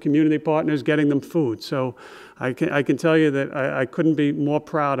 working with community partners, getting them food. So I can tell you that I couldn't be more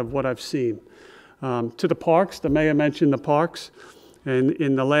proud of what I've seen. To the parks, the mayor mentioned the parks, and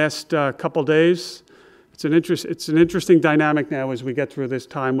in the last couple days, it's an interesting dynamic now as we get through this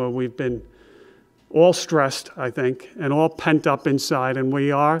time where we've been all stressed, I think, and all pent up inside, and we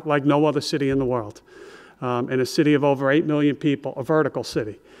are like no other city in the world. In a city of over 8 million people, a vertical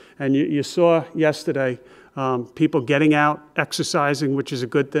city. And you saw yesterday people getting out, exercising, which is a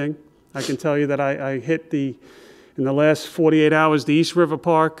good thing. I can tell you that I hit in the last 48 hours, the East River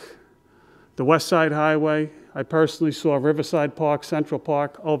Park, the West Side Highway. I personally saw Riverside Park, Central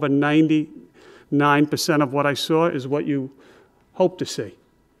Park. Over 99% of what I saw is what you hope to see.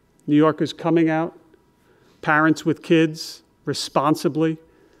 New Yorkers coming out, parents with kids, responsibly,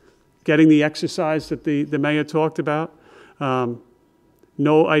 getting the exercise that the mayor talked about.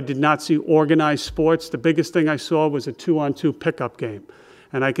 No, I did not see organized sports. The biggest thing I saw was a 2-on-2 pickup game.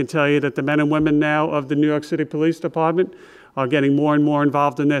 And I can tell you that the men and women now of the New York City Police Department are getting more and more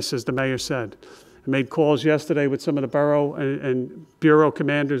involved in this, as the mayor said. I made calls yesterday with some of the borough and bureau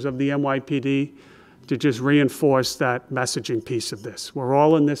commanders of the NYPD to just reinforce that messaging piece of this. We're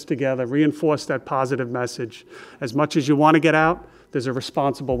all in this together. Reinforce that positive message. As much as you want to get out, there's a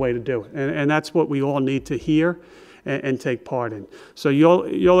responsible way to do it. And that's what we all need to hear and take part in. So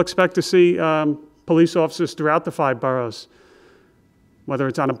you'll expect to see police officers throughout the 5 boroughs, whether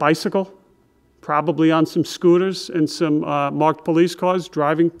it's on a bicycle, probably on some scooters and some marked police cars,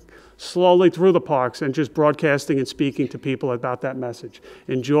 driving slowly through the parks and just broadcasting and speaking to people about that message.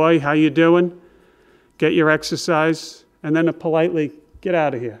 Enjoy, how you doing? Get your exercise, and then politely get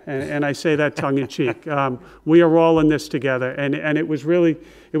out of here. And I say that tongue in cheek. We are all in this together, and it was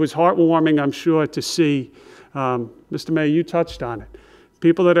heartwarming, I'm sure, to see. Mr. Mayor, you touched on it.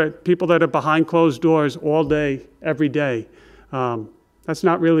 People that are behind closed doors all day, every day. That's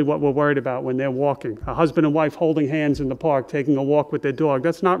not really what we're worried about when they're walking. A husband and wife holding hands in the park, taking a walk with their dog.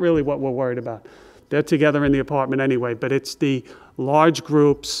 That's not really what we're worried about. They're together in the apartment anyway, but it's the large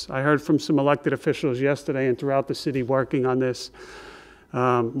groups. I heard from some elected officials yesterday and throughout the city working on this.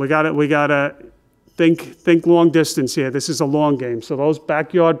 We gotta think long distance here. This is a long game. So those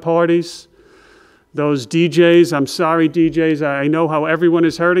backyard parties, those DJs, I'm sorry, DJs, I know how everyone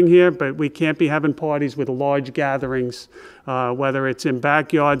is hurting here, but we can't be having parties with large gatherings, whether it's in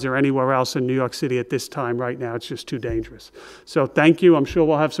backyards or anywhere else in New York City at this time right now. It's just too dangerous. So thank you. I'm sure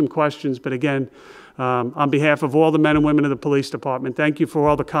we'll have some questions, but again, on behalf of all the men and women of the police department, thank you for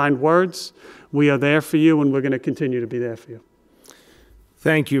all the kind words. We are there for you, and we're going to continue to be there for you.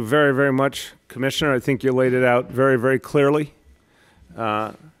 Thank you very, very much, Commissioner. I think you laid it out very, very clearly.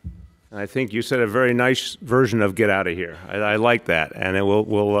 I think you said a very nice version of "get out of here." I like that, and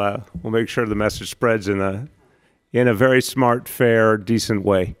we'll make sure the message spreads in a very smart, fair, decent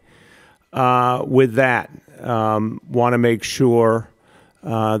way. With that, want to make sure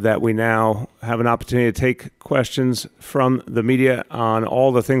that we now have an opportunity to take questions from the media on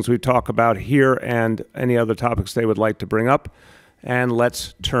all the things we talk about here and any other topics they would like to bring up. And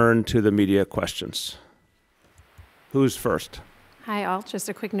let's turn to the media questions. Who's first? Hi, all. Just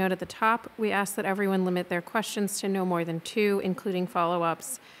a quick note at the top. We ask that everyone limit their questions to no more than 2, including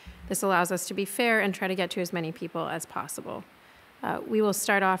follow-ups. This allows us to be fair and try to get to as many people as possible. We will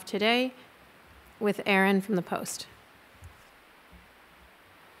start off today with Aaron from the Post.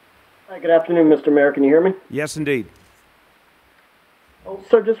 Hi, good afternoon, Mr. Mayor. Can you hear me? Yes, indeed.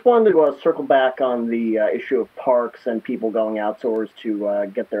 So just wanted to circle back on the issue of parks and people going outdoors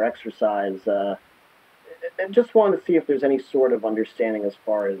to get their exercise. And just wanted to see if there's any sort of understanding as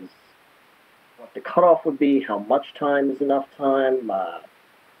far as what the cutoff would be, how much time is enough time,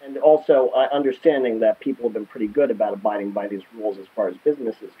 and also understanding that people have been pretty good about abiding by these rules as far as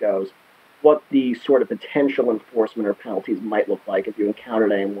businesses goes, what the sort of potential enforcement or penalties might look like if you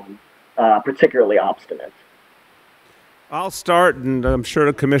encountered anyone particularly obstinate. I'll start, and I'm sure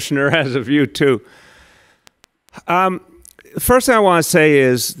the commissioner has a view too. First thing I want to say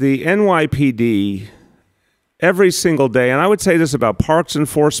is the NYPD, every single day, and I would say this about parks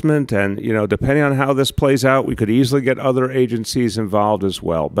enforcement, and depending on how this plays out, we could easily get other agencies involved as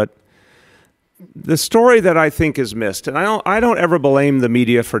well. But the story that I think is missed, and I don't ever blame the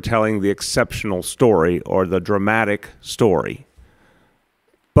media for telling the exceptional story or the dramatic story.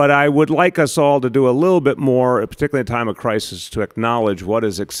 But I would like us all to do a little bit more, particularly in a time of crisis, to acknowledge what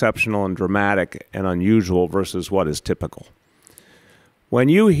is exceptional and dramatic and unusual versus what is typical. When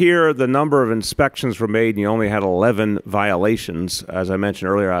you hear the number of inspections were made and you only had 11 violations, as I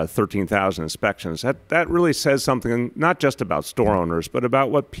mentioned earlier, out of 13,000 inspections, that really says something not just about store owners, but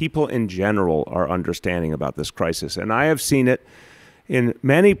about what people in general are understanding about this crisis. And I have seen it in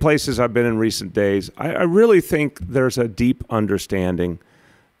many places I've been in recent days. I really think there's a deep understanding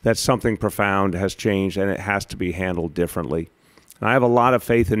that something profound has changed and it has to be handled differently. And I have a lot of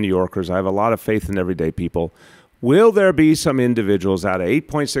faith in New Yorkers. I have a lot of faith in everyday people. Will there be some individuals out of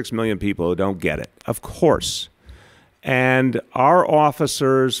 8.6 million people who don't get it? Of course. And our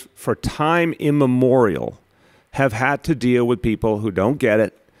officers, for time immemorial, have had to deal with people who don't get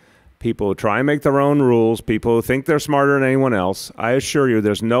it, people who try and make their own rules, people who think they're smarter than anyone else. I assure you,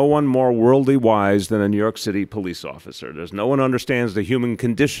 there's no one more worldly wise than a New York City police officer. There's no one who understands the human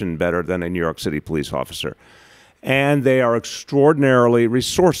condition better than a New York City police officer. And they are extraordinarily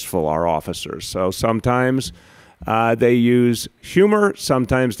resourceful, our officers. So sometimes they use humor,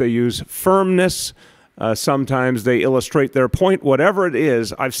 sometimes they use firmness, sometimes they illustrate their point. Whatever it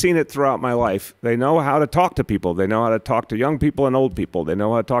is, I've seen it throughout my life. They know how to talk to people. They know how to talk to young people and old people. They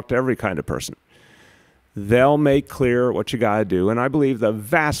know how to talk to every kind of person. They'll make clear what you got to do, and I believe the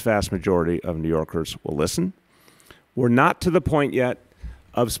vast, vast majority of New Yorkers will listen. We're not to the point yet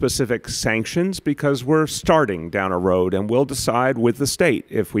of specific sanctions because we're starting down a road, and we'll decide with the state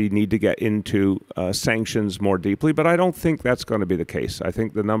if we need to get into sanctions more deeply, but I don't think that's going to be the case. I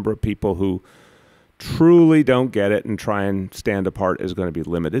think the number of people who truly don't get it and try and stand apart is going to be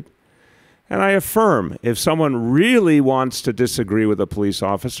limited. And I affirm, if someone really wants to disagree with a police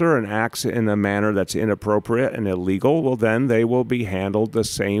officer and acts in a manner that's inappropriate and illegal, well, then they will be handled the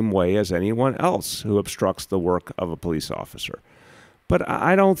same way as anyone else who obstructs the work of a police officer. But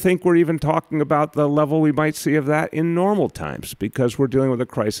I don't think we're even talking about the level we might see of that in normal times because we're dealing with a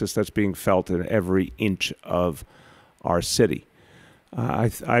crisis that's being felt in every inch of our city.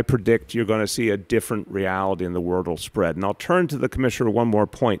 I predict you're going to see a different reality and the word will spread. And I'll turn to the commissioner one more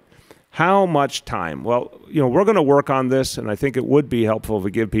point. How much time? Well, we're going to work on this, and I think it would be helpful to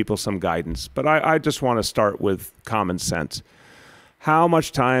give people some guidance. But I just want to start with common sense. How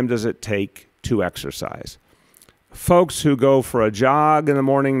much time does it take to exercise? Folks who go for a jog in the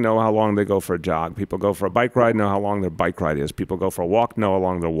morning know how long they go for a jog. People go for a bike ride know how long their bike ride is. People go for a walk know how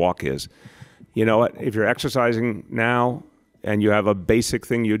long their walk is. You know what? If you're exercising now and you have a basic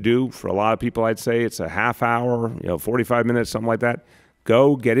thing you do, for a lot of people I'd say it's a half hour, 45 minutes, something like that.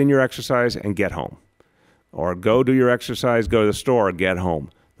 Go get in your exercise and get home. Or go do your exercise, go to the store, get home.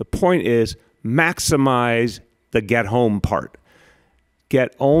 The point is maximize the get home part.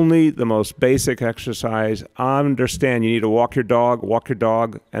 Get only the most basic exercise. Understand you need to walk your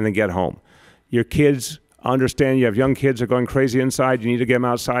dog, and then get home. Your kids, understand you have young kids that are going crazy inside. You need to get them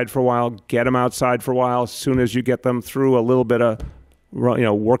outside for a while. Get them outside for a while. As soon as you get them through a little bit of,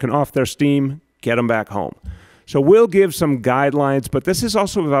 working off their steam, get them back home. So we'll give some guidelines, but this is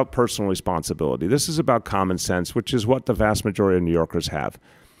also about personal responsibility. This is about common sense, which is what the vast majority of New Yorkers have.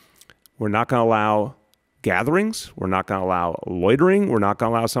 We're not going to allow gatherings. We're not going to allow loitering. We're not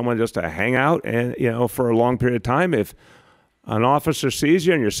going to allow someone just to hang out and, for a long period of time. If an officer sees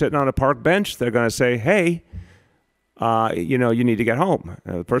you and you're sitting on a park bench, they're going to say, hey, you know, you need to get home.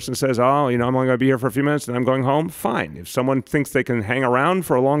 The person says, oh, you know, I'm only going to be here for a few minutes and I'm going home. Fine. If someone thinks they can hang around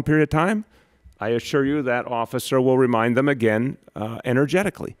for a long period of time, I assure you that officer will remind them again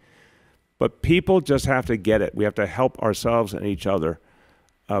energetically. But people just have to get it. We have to help ourselves and each other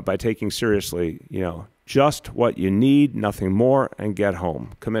by taking seriously, you know, just what you need, nothing more, and get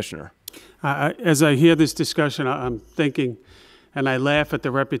home. Commissioner. As I hear this discussion, I'm thinking, and I laugh at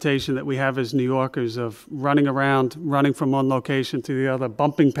the reputation that we have as New Yorkers of running around, running from one location to the other,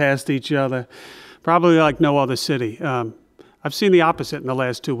 bumping past each other, probably like no other city. I've seen the opposite in the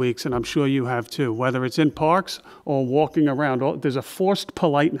last 2 weeks, and I'm sure you have too, whether it's in parks or walking around. There's a forced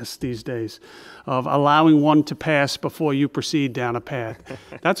politeness these days of allowing one to pass before you proceed down a path.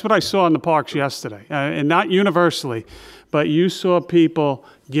 That's what I saw in the parks yesterday, and not universally, but you saw people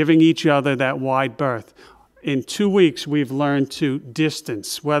giving each other that wide berth. In 2 weeks, we've learned to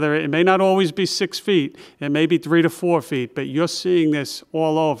distance, whether it may not always be 6 feet, it may be 3 to 4 feet, but you're seeing this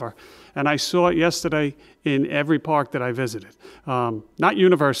all over. And I saw it yesterday in every park that I visited. Not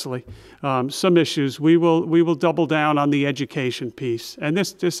universally, some issues. We will double down on the education piece. And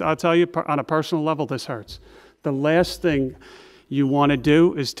this, I'll tell you, on a personal level, this hurts. The last thing you want to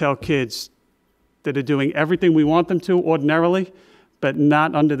do is tell kids that are doing everything we want them to ordinarily, but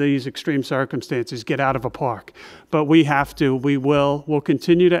not under these extreme circumstances, get out of a park. But we have to, we'll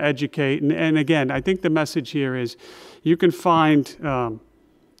continue to educate. And again, I think the message here is you can find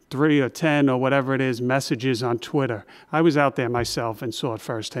 3 or 10 or whatever it is messages on Twitter. I was out there myself and saw it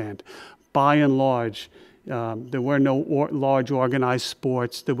firsthand. By and large, there were no large organized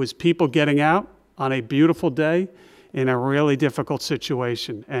sports. There was people getting out on a beautiful day in a really difficult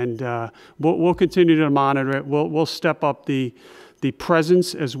situation. And we'll continue to monitor it. We'll step up the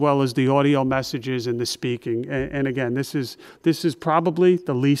presence as well as the audio messages and the speaking. And again, this is probably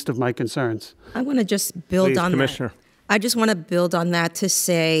the least of my concerns. I want to just build on Commissioner. that. I just want to build on that to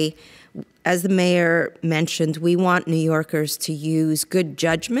say, as the mayor mentioned, we want New Yorkers to use good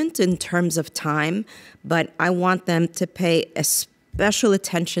judgment in terms of time, but I want them to pay special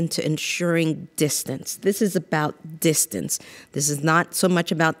attention to ensuring distance. This is about distance. This is not so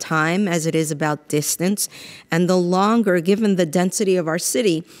much about time as it is about distance. And the longer, given the density of our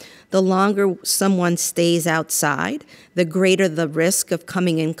city, the longer someone stays outside, the greater the risk of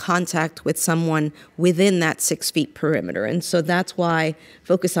coming in contact with someone within that 6 feet perimeter. And so that's why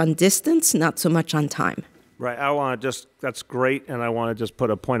focus on distance, not so much on time. Right. I want to just, that's great, and I want to just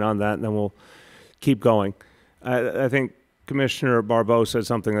put a point on that, and then we'll keep going. I think Commissioner Barbeau said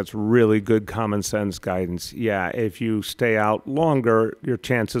something that's really good common sense guidance. Yeah, if you stay out longer, your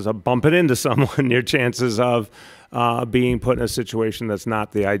chances of bumping into someone, your chances of being put in a situation that's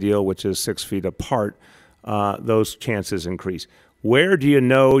not the ideal, which is 6 feet apart, those chances increase. Where do you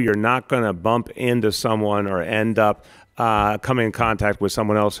know you're not going to bump into someone or end up coming in contact with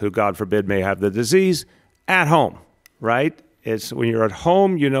someone else who, God forbid, may have the disease? At home, right? It's when you're at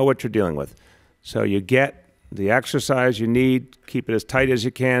home, you know what you're dealing with. So you get the exercise you need, keep it as tight as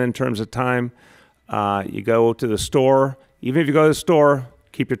you can in terms of time. You go to the store. Even if you go to the store,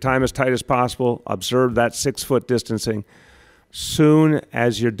 keep your time as tight as possible. Observe that 6 foot distancing. Soon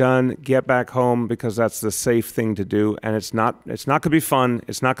as you're done, get back home because that's the safe thing to do. And it's not going to be fun.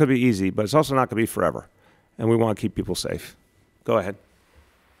 It's not going to be easy, but it's also not going to be forever. And we want to keep people safe. Go ahead.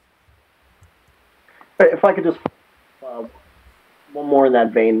 If I could just one more in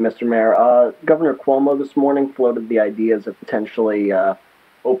that vein, Mr. Mayor. Governor Cuomo this morning floated the ideas of potentially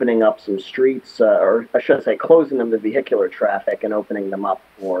opening up some streets, or I should say closing them to vehicular traffic and opening them up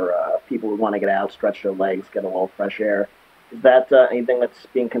for people who want to get out, stretch their legs, get a little fresh air. Is that anything that's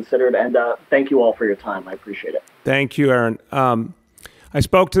being considered? And thank you all for your time. I appreciate it. Thank you, Aaron. I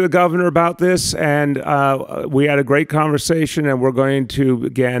spoke to the governor about this, and we had a great conversation, and we're going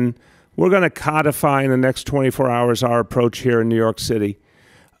to codify in the next 24 hours our approach here in New York City,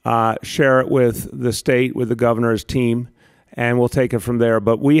 share it with the state, with the governor's team, and we'll take it from there.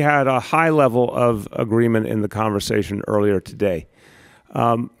 But we had a high level of agreement in the conversation earlier today.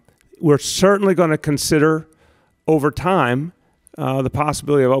 We're certainly going to consider over time the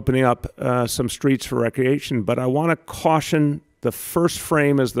possibility of opening up some streets for recreation, but I want to caution the first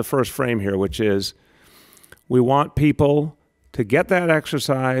frame is the first frame here, which is we want people to get that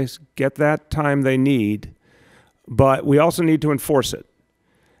exercise, get that time they need, but we also need to enforce it.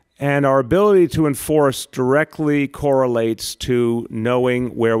 And our ability to enforce directly correlates to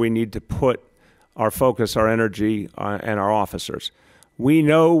knowing where we need to put our focus, our energy, and our officers. We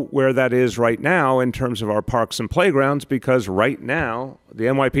know where that is right now in terms of our parks and playgrounds because right now the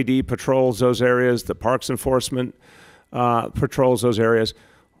NYPD patrols those areas, the Parks Enforcement patrols those areas.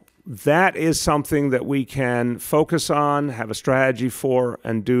 that is something that we can focus on, have a strategy for,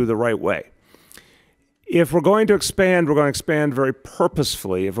 and do the right way. If we're going to expand, we're going to expand very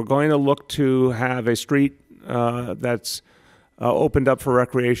purposefully. If we're going to look to have a street that's opened up for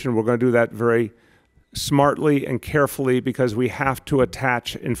recreation, we're going to do that very smartly and carefully because we have to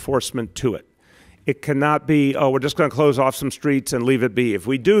attach enforcement to it. It cannot be, oh, we're just going to close off some streets and leave it be. If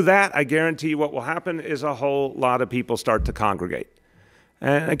we do that, I guarantee you what will happen is a whole lot of people start to congregate.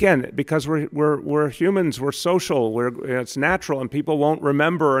 And again, because we're humans, we're social, it's natural, and people won't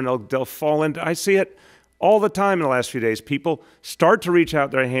remember, and they'll fall into. I see it all the time in the last few days. People start to reach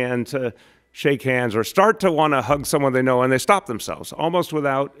out their hand to shake hands or start to want to hug someone they know, and they stop themselves, almost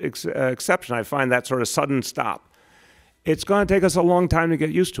without exception. I find that sort of sudden stop. It's going to take us a long time to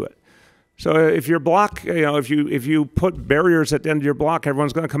get used to it. So if your block, if you put barriers at the end of your block,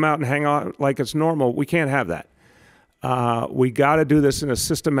 everyone's going to come out and hang out like it's normal. We can't have that. We got to do this in a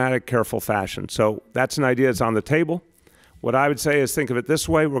systematic, careful fashion. So that's an idea that's on the table. What I would say is think of it this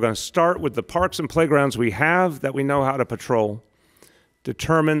way. We're going to start with the parks and playgrounds we have that we know how to patrol,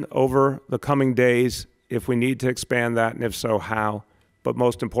 determine over the coming days if we need to expand that, and if so, how. But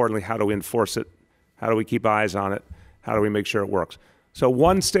most importantly, how do we enforce it? How do we keep eyes on it? How do we make sure it works? So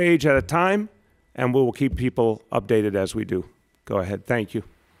one stage at a time, and we will keep people updated as we do. Go ahead. Thank you.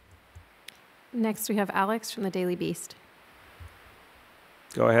 Next, we have Alex from the Daily Beast.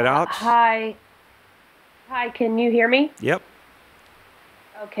 Go ahead, Alex. Hi. Hi, can you hear me? Yep.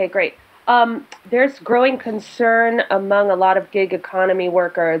 Okay, great. There's growing concern among a lot of gig economy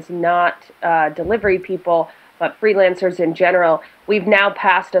workers, not delivery people, but freelancers in general. We've now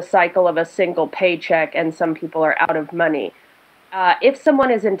passed a cycle of a single paycheck, and some people are out of money. If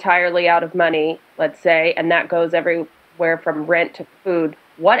someone is entirely out of money, let's say, and that goes everywhere from rent to food,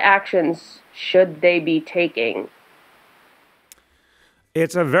 what actions should they be taking?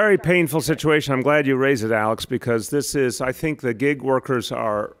 It's a very painful situation. I'm glad you raised it, Alex, because I think the gig workers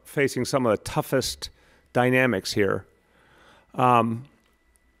are facing some of the toughest dynamics here.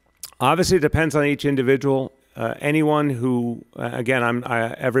 Obviously, it depends on each individual. Anyone who,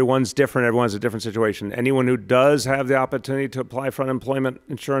 everyone's different. Everyone's a different situation. Anyone who does have the opportunity to apply for unemployment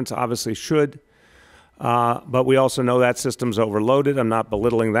insurance obviously should. But we also know that system's overloaded. I'm not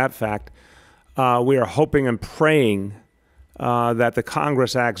belittling that fact. We are hoping and praying that the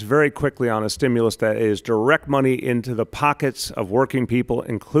Congress acts very quickly on a stimulus that is direct money into the pockets of working people,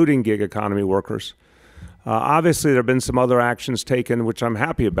 including gig economy workers. Obviously, there have been some other actions taken, which I'm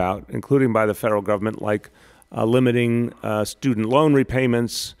happy about, including by the federal government, like limiting student loan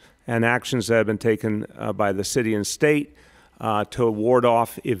repayments and actions that have been taken by the city and state to ward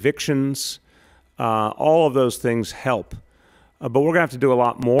off evictions. All of those things help. But we're going to have to do a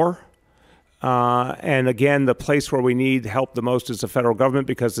lot more. And again, the place where we need help the most is the federal government,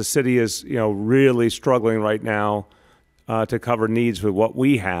 because the city is, really struggling right now to cover needs with what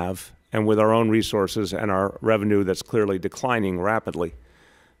we have and with our own resources and our revenue that's clearly declining rapidly.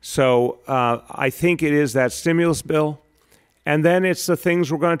 So I think it is that stimulus bill. And then it's the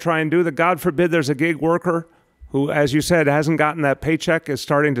things we're going to try and do. That God forbid there's a gig worker who, as you said, hasn't gotten that paycheck, is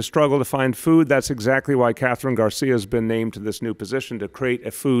starting to struggle to find food. That's exactly why Catherine Garcia has been named to this new position, to create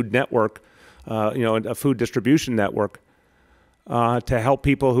a food network, a food distribution network to help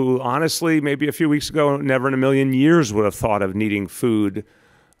people who, honestly, maybe a few weeks ago, never in a million years would have thought of needing food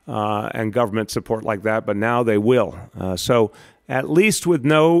and government support like that, but now they will. So at least with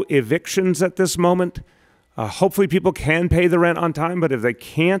no evictions at this moment, hopefully people can pay the rent on time, but if they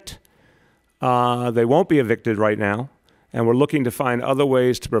can't, they won't be evicted right now. And we're looking to find other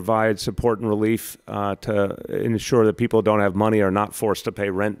ways to provide support and relief to ensure that people don't have money or are not forced to pay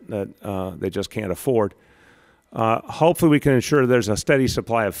rent that they just can't afford. Hopefully we can ensure there's a steady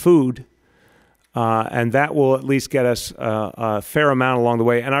supply of food, and that will at least get us a fair amount along the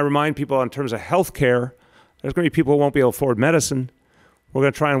way. And I remind people in terms of health care, there's going to be people who won't be able to afford medicine. We're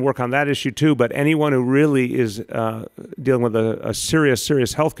going to try and work on that issue too, but anyone who really is dealing with a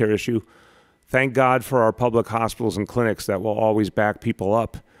serious health care issue, thank God for our public hospitals and clinics that will always back people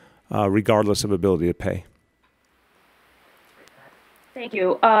up, regardless of ability to pay. Thank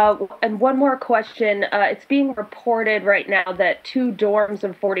you. And one more question. It's being reported right now that 2 dorms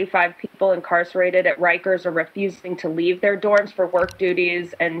of 45 people incarcerated at Rikers are refusing to leave their dorms for work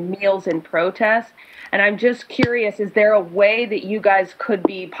duties and meals in protest. And I'm just curious, is there a way that you guys could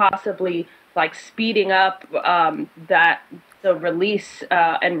be possibly like speeding up the release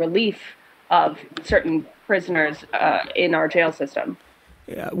and relief of certain prisoners in our jail system?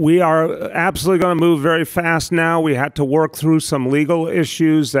 Yeah, we are absolutely going to move very fast now. We had to work through some legal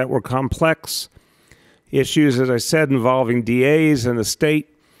issues that were complex, issues, as I said, involving DAs and the state.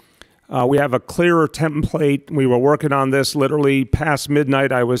 We have a clearer template. We were working on this literally past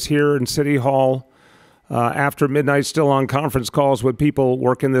midnight. I was here in City Hall after midnight, still on conference calls with people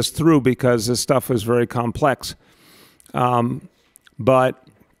working this through because this stuff is very complex. But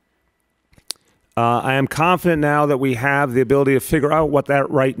I am confident now that we have the ability to figure out what that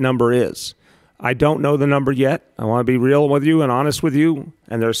right number is. I don't know the number yet. I want to be real with you and honest with you.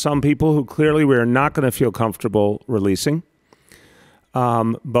 And there's some people who clearly we are not going to feel comfortable releasing.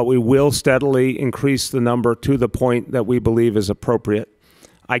 But we will steadily increase the number to the point that we believe is appropriate.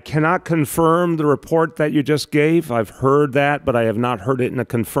 I cannot confirm the report that you just gave. I've heard that, but I have not heard it in a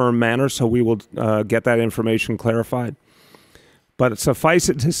confirmed manner, so we will get that information clarified. But suffice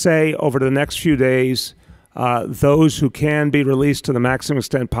it to say, over the next few days, those who can be released to the maximum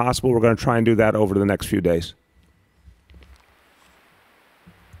extent possible, we're going to try and do that over the next few days.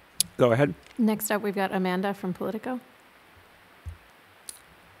 Go ahead. Next up, we've got Amanda from Politico.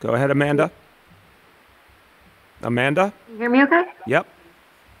 Go ahead, Amanda. Amanda? Can you hear me okay? Yep.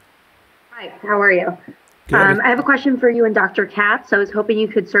 Hi, how are you? Good. I have a question for you and Dr. Katz. I was hoping you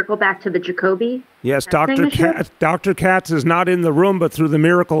could circle back to the Jacoby. Yes, Dr. Katz is not in the room, but through the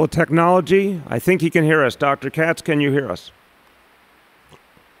miracle of technology, I think he can hear us. Dr. Katz, can you hear us?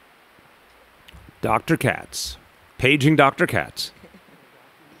 Dr. Katz. Paging Dr. Katz.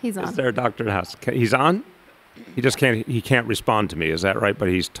 He's on. Is there Dr. House? He's on? He just can't respond to me. Is that right? But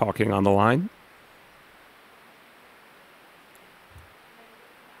he's talking on the line?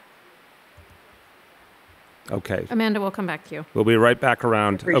 Okay. Amanda, we'll come back to you. We'll be right back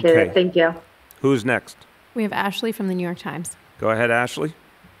around. Appreciate it. Thank you. Who's next? We have Ashley from the New York Times. Go ahead, Ashley.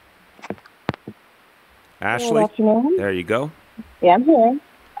 Ashley? Good afternoon. There you go. Yeah, I'm here.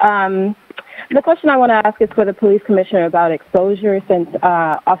 The question I want to ask is for the police commissioner about exposure, since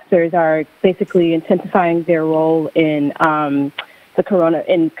officers are basically intensifying their role in the corona,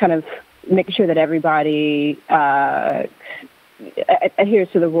 in kind of making sure that everybody adheres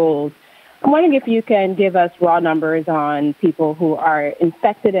to the rules. I'm wondering if you can give us raw numbers on people who are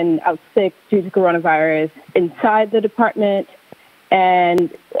infected and out sick due to coronavirus inside the department,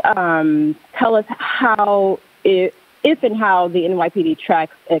 and tell us how, if and how the NYPD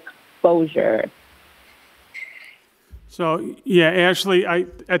tracks exposure. So, yeah, Ashley,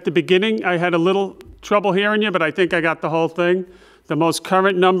 at the beginning, I had a little trouble hearing you, but I think I got the whole thing. The most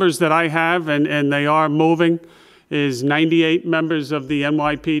current numbers that I have, and they are moving, is 98 members of the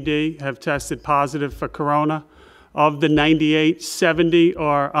NYPD have tested positive for corona. Of the 98, 70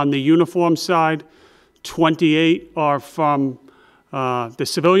 are on the uniform side, 28 are from the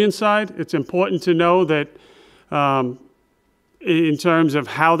civilian side. It's important to know that in terms of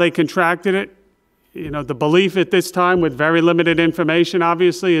how they contracted it, the belief at this time, with very limited information,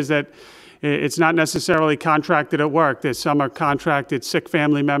 obviously, is that it's not necessarily contracted at work. There's some are contracted sick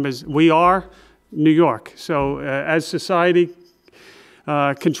family members. We are New York. So as society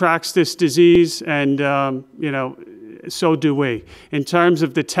contracts this disease, and so do we. In terms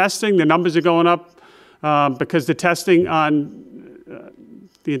of the testing, the numbers are going up because the testing on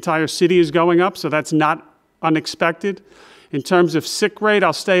the entire city is going up, so that's not unexpected. In terms of sick rate,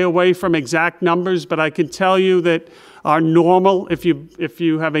 I'll stay away from exact numbers, but I can tell you that our normal, if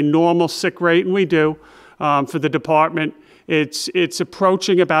you have a normal sick rate, and we do, for the department, it's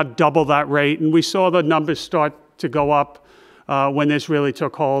approaching about double that rate, and we saw the numbers start to go up when this really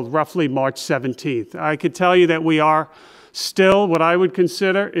took hold, roughly March 17th. I could tell you that we are still what I would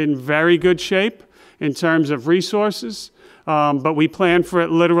consider in very good shape in terms of resources, but we plan for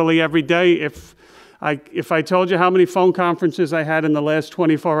it literally every day. If I told you how many phone conferences I had in the last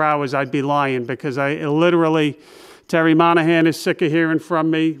 24 hours, I'd be lying, because Terry Monahan is sick of hearing from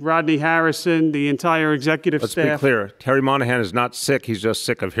me, Rodney Harrison, the entire executive staff. Let's be clear. Terry Monahan is not sick. He's just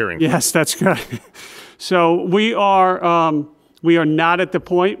sick of hearing from me. Yes, that's good. So we are not at the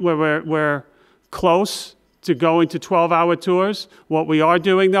point where we're close to going to 12-hour tours. What we are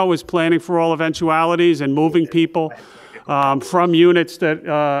doing, though, is planning for all eventualities and moving people from units that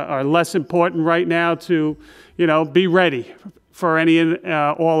are less important right now to, be ready for any and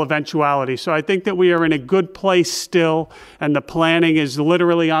all eventualities. So I think that we are in a good place still, and the planning is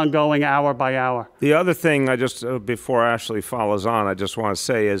literally ongoing hour by hour. The other thing before Ashley follows on, I just want to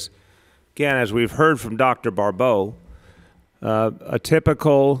say is, again, as we've heard from Dr. Barbeau, a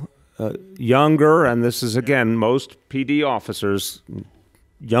typical younger, and this is, again, most PD officers,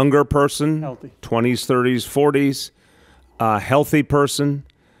 younger person, Healthy. 20s, 30s, 40s, healthy person,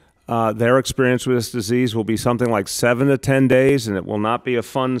 their experience with this disease will be something like 7 to 10 days, and it will not be a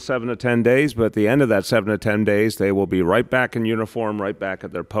fun 7 to 10 days, but at the end of that 7 to 10 days, they will be right back in uniform, right back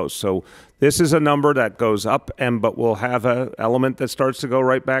at their post. So this is a number that goes up, but we'll have an element that starts to go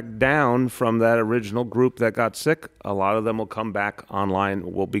right back down from that original group that got sick. A lot of them will come back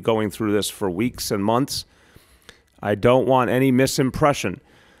online. We'll be going through this for weeks and months. I don't want any misimpression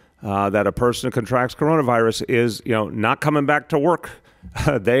that a person who contracts coronavirus is, not coming back to work.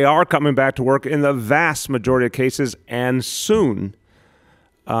 They are coming back to work in the vast majority of cases, and soon.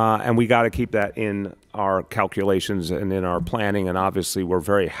 And we got to keep that in our calculations and in our planning. And obviously, we're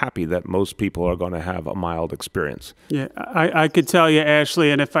very happy that most people are going to have a mild experience. Yeah, I could tell you,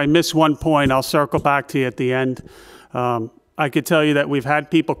 Ashley, and if I miss one point, I'll circle back to you at the end. I could tell you that we've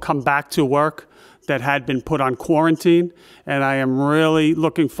had people come back to work that had been put on quarantine, and I am really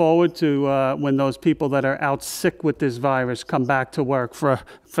looking forward to when those people that are out sick with this virus come back to work for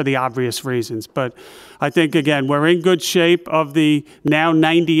the obvious reasons. But I think, again, we're in good shape. Of the now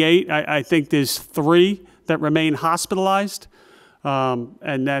 98, I think there's 3 that remain hospitalized,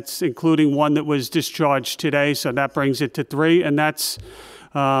 and that's including one that was discharged today, so that brings it to 3, and that's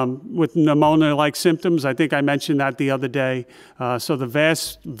with pneumonia-like symptoms. I think I mentioned that the other day. So the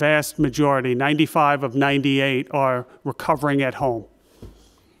vast majority, 95 of 98, are recovering at home.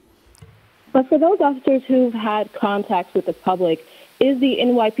 But for those officers who've had contacts with the public, is the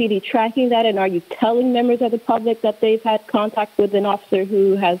NYPD tracking that, and are you telling members of the public that they've had contact with an officer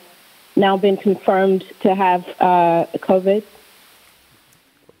who has now been confirmed to have COVID?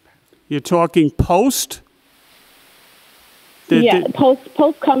 You're talking post?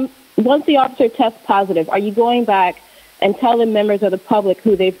 Once the officer tests positive, are you going back and telling members of the public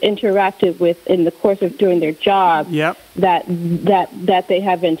who they've interacted with in the course of doing their job that they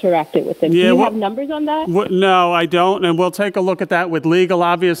have interacted with them? Do you have numbers on that? No, I don't, and we'll take a look at that with legal.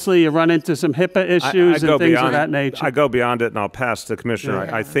 Obviously, you run into some HIPAA issues and things of that nature. I go beyond it, and I'll pass to the Commissioner.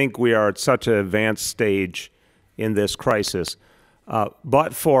 I think we are at such an advanced stage in this crisis,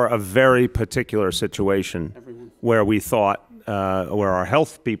 but for a very particular situation where we thought, where our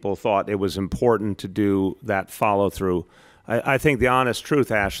health people thought it was important to do that follow-through. I think the honest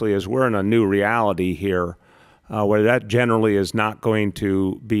truth, Ashley, is we're in a new reality here where that generally is not going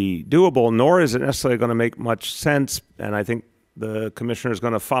to be doable, nor is it necessarily going to make much sense. And I think the Commissioner is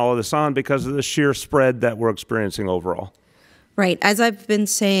going to follow this on because of the sheer spread that we're experiencing overall. Right. As I've been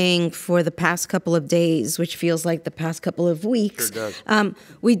saying for the past couple of days, which feels like the past couple of weeks,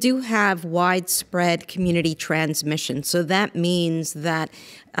 we do have widespread community transmission. So that means that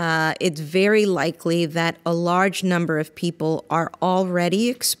it's very likely that a large number of people are already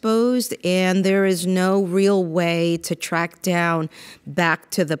exposed, and there is no real way to track down back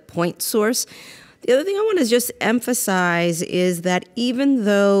to the point source. The other thing I want to just emphasize is that even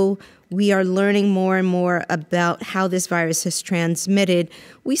though we are learning more and more about how this virus is transmitted,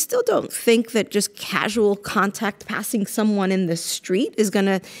 we still don't think that just casual contact, passing someone in the street, is going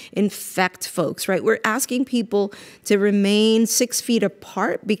to infect folks, right? We're asking people to remain 6 feet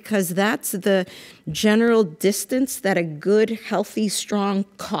apart because that's the general distance that a good, healthy, strong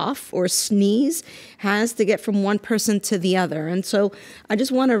cough or sneeze has to get from one person to the other. And so I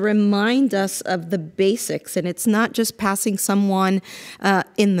just want to remind us of the basics. And it's not just passing someone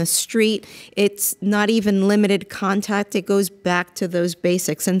in the street. It's not even limited contact. It goes back to those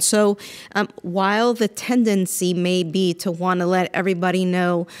basics. And so while the tendency may be to want to let everybody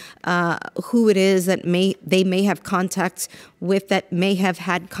know who it is that they may have contacts with, that may have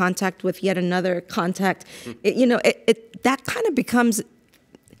had contact with yet another contact, that kind of becomes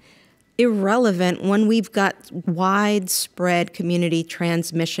irrelevant when we've got widespread community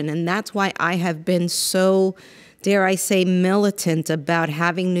transmission. And that's why I have been so, dare I say, militant about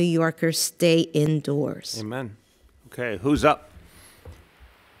having New Yorkers stay indoors. Amen. Okay, who's up?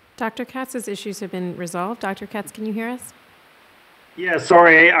 Dr. Katz's issues have been resolved. Dr. Katz, can you hear us? Yeah,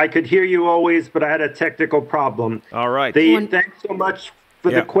 sorry, I could hear you always, but I had a technical problem. All right. Thanks so much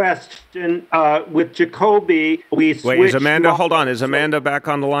for the question. With Jacoby, we switched... Wait, is Amanda, hold on, is Amanda back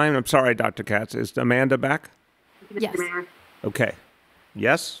on the line? I'm sorry, Dr. Katz. Is Amanda back? Yes. Okay.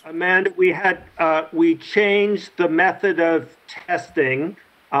 Yes? Amanda, we changed the method of testing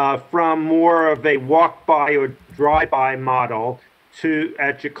from more of a walk-by or drive-by model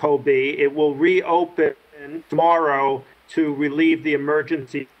at Jacoby. It will reopen tomorrow to relieve the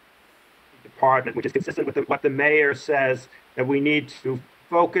emergency department, which is consistent with what the mayor says, that we need to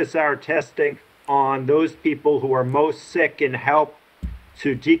focus our testing on those people who are most sick and help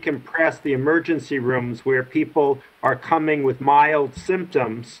to decompress the emergency rooms where people are coming with mild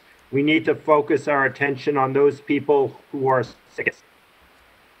symptoms. We need to focus our attention on those people who are sickest.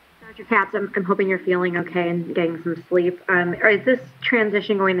 Dr. Katz, I'm hoping you're feeling okay and getting some sleep. Is this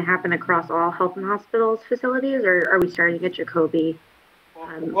transition going to happen across all health and hospitals facilities, or are we starting at Jacoby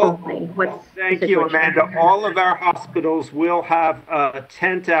only? Thank you, Amanda. All of our hospitals will have a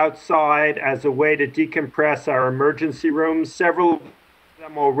tent outside as a way to decompress our emergency rooms. Several of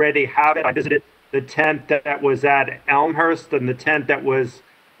them already have it. I visited the tent that was at Elmhurst and the tent that was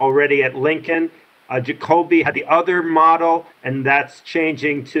already at Lincoln. Jacoby had the other model, and that's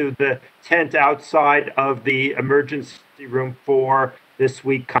changing to the tent outside of the emergency room for this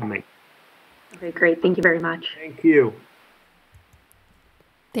week coming. Okay, great. Thank you very much. Thank you.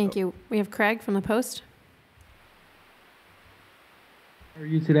 Thank you. We have Craig from the Post. How are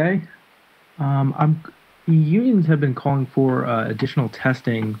you today? The unions have been calling for additional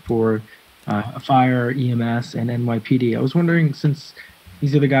testing for fire, EMS, and NYPD. I was wondering, since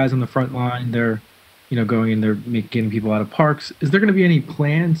these are the guys on the front line, they're going and they're getting people out of parks. Is there going to be any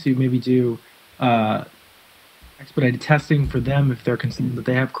plan to maybe do expedited testing for them if they're concerned that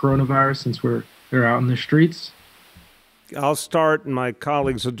they have coronavirus, since they're out in the streets? I'll start, and my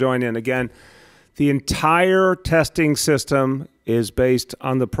colleagues will join in. Again, the entire testing system is based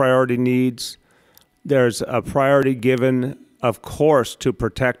on the priority needs. There's a priority given, of course, to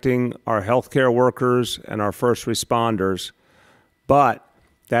protecting our healthcare workers and our first responders, but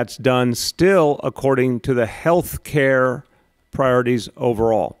that's done still according to the healthcare priorities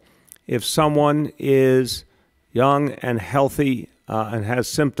overall. If someone is young and healthy and has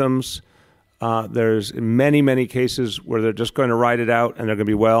symptoms, there's many, many cases where they're just going to ride it out and they're going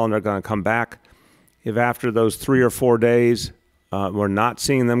to be well and they're going to come back. If after those 3 or 4 days we're not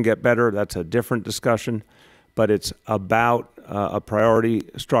seeing them get better, that's a different discussion. But it's about a priority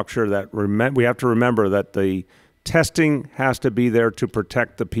structure that we have to remember that the testing has to be there to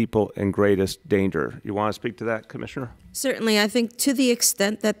protect the people in greatest danger. You want to speak to that, Commissioner? Certainly. I think to the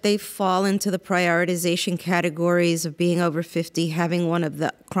extent that they fall into the prioritization categories of being over 50, having one of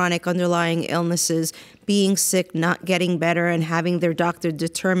the chronic underlying illnesses, being sick, not getting better, and having their doctor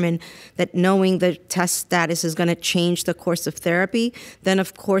determine that knowing the test status is going to change the course of therapy, then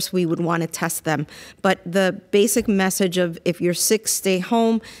of course we would want to test them. But the basic message of if you're sick, stay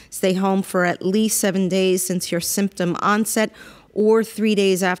home for at least 7 days since your symptom onset, or 3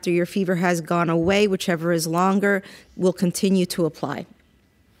 days after your fever has gone away, whichever is longer, will continue to apply.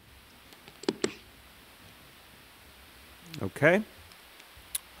 Okay.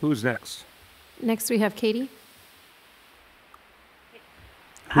 Who's next? Next, we have Katie.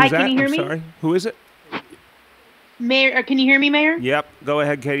 Hi, can you hear me? Sorry. Who is it? Mayor, can you hear me, Mayor? Yep. Go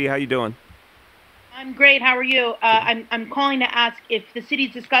ahead, Katie. How you doing? I'm great. How are you? I'm calling to ask if the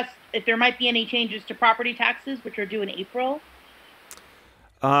city's discussed if there might be any changes to property taxes, which are due in April.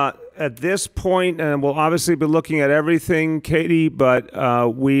 At this point, and we'll obviously be looking at everything, Katie,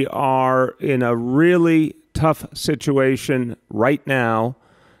 but we are in a really tough situation right now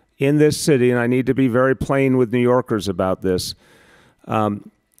in this city, and I need to be very plain with New Yorkers about this.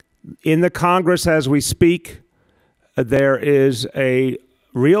 In the Congress as we speak, there is a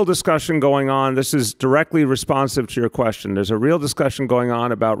real discussion going on. This is directly responsive to your question. There's a real discussion going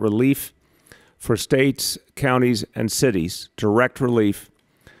on about relief for states, counties, and cities, direct relief,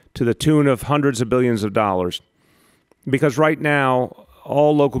 to the tune of hundreds of billions of dollars. Because right now,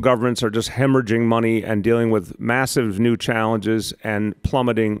 all local governments are just hemorrhaging money and dealing with massive new challenges and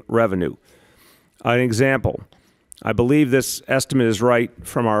plummeting revenue. An example, I believe this estimate is right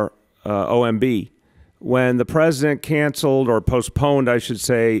from our OMB. When the president canceled or postponed, I should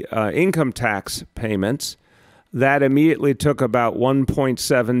say, income tax payments, that immediately took about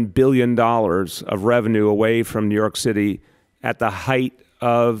 $1.7 billion of revenue away from New York City at the height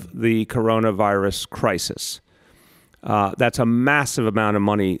of the coronavirus crisis. That's a massive amount of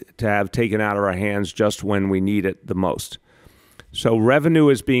money to have taken out of our hands just when we need it the most. So revenue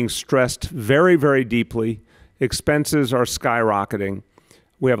is being stressed very, very deeply. Expenses are skyrocketing.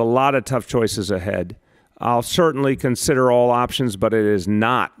 We have a lot of tough choices ahead. I'll certainly consider all options, but it is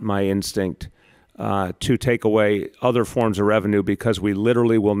not my instinct to take away other forms of revenue because we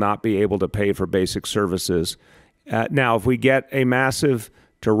literally will not be able to pay for basic services. Now, if we get a massive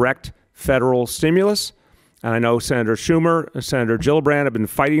direct federal stimulus, and I know Senator Schumer and Senator Gillibrand have been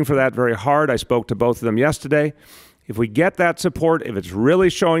fighting for that very hard. I spoke to both of them yesterday. If we get that support, if it's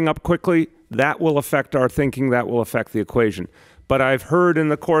really showing up quickly, that will affect our thinking, that will affect the equation. But I've heard in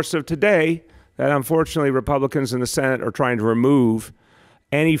the course of today that unfortunately Republicans in the Senate are trying to remove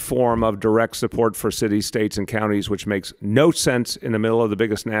any form of direct support for cities, states, and counties, which makes no sense in the middle of the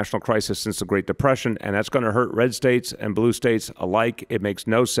biggest national crisis since the Great Depression, and that's going to hurt red states and blue states alike. It makes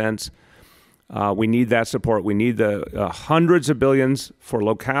no sense. We need that support. We need the hundreds of billions for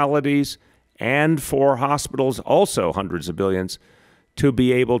localities and for hospitals, also hundreds of billions, to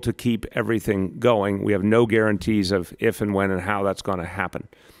be able to keep everything going. We have no guarantees of if and when and how that's going to happen.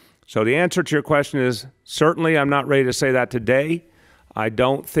 So the answer to your question is certainly I'm not ready to say that today. I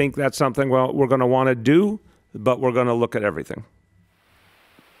don't think that's something we're going to want to do, but we're going to look at everything.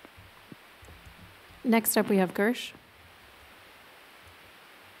 Next up, we have Gersh.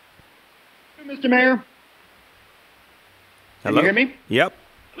 Mr. Mayor? Can Hello? you hear me? Yep,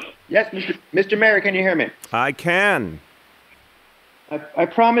 Yes, Mr. Mayor, can you hear me? I can. I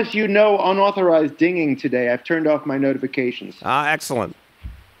promise you no unauthorized dinging today. I've turned off my notifications. Excellent.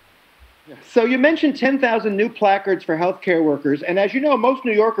 So you mentioned 10,000 new placards for healthcare workers, and as you know, most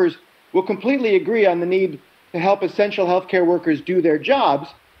New Yorkers will completely agree on the need to help essential healthcare workers do their jobs.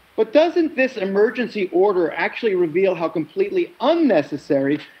 But doesn't this emergency order actually reveal how completely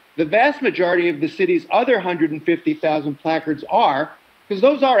unnecessary the vast majority of the city's other 150,000 placards are? Because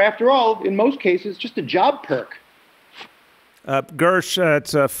those are, after all, in most cases, just a job perk. Gersh,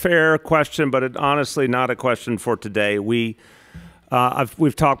 it's a fair question, but honestly not a question for today. We've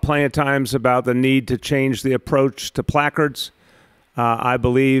talked plenty of times about the need to change the approach to placards. I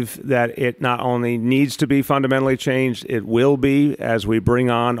believe that it not only needs to be fundamentally changed, it will be as we bring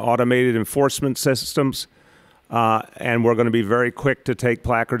on automated enforcement systems. And we're going to be very quick to take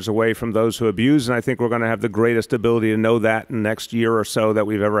placards away from those who abuse. And I think we're going to have the greatest ability to know that in the next year or so that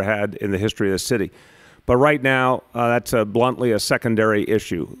we've ever had in the history of the city. But right now, that's bluntly a secondary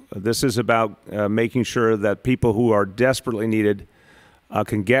issue. This is about making sure that people who are desperately needed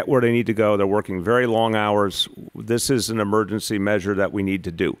can get where they need to go. They're working very long hours. This is an emergency measure that we need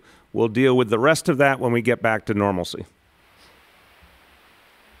to do. We'll deal with the rest of that when we get back to normalcy.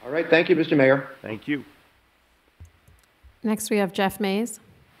 All right. Thank you, Mr. Mayor. Thank you. Next, we have Jeff Mays.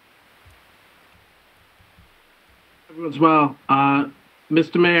 Everyone's well.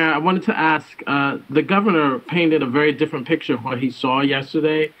 Mr. Mayor, I wanted to ask, the governor painted a very different picture of what he saw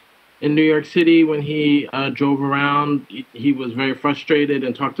yesterday in New York City when he drove around. He was very frustrated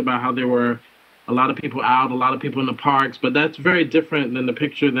and talked about how there were a lot of people out, a lot of people in the parks, but that's very different than the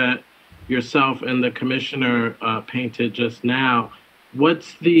picture that yourself and the commissioner painted just now.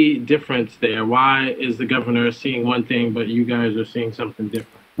 What's the difference there? Why is the governor seeing one thing, but you guys are seeing something different?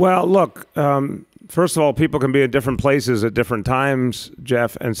 Well, look, first of all, people can be in different places at different times,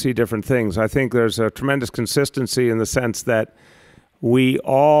 Jeff, and see different things. I think there's a tremendous consistency in the sense that we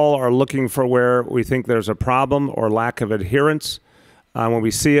all are looking for where we think there's a problem or lack of adherence. When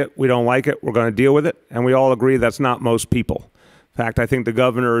we see it, we don't like it, we're going to deal with it. And we all agree that's not most people. In fact, I think the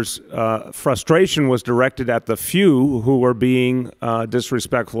governor's frustration was directed at the few who were being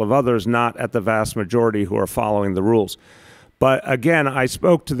disrespectful of others, not at the vast majority who are following the rules. But again, I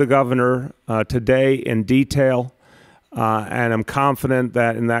spoke to the governor today in detail, and I'm confident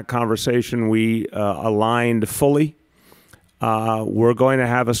that in that conversation we aligned fully. We're going to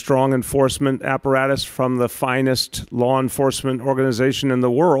have a strong enforcement apparatus from the finest law enforcement organization in the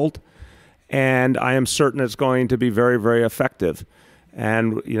world, and I am certain it's going to be very, very effective.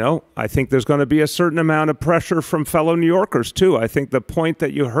 And, you know, I think there's going to be a certain amount of pressure from fellow New Yorkers, too. I think the point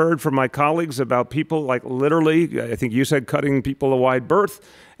that you heard from my colleagues about people, like literally, I think you said cutting people a wide berth,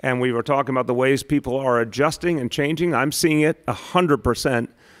 and we were talking about the ways people are adjusting and changing. I'm seeing it 100%.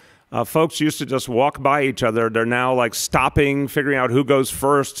 Folks used to just walk by each other. They're now like stopping, figuring out who goes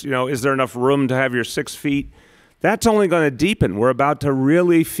first. You know, is there enough room to have your 6 feet? That's only going to deepen. We're about to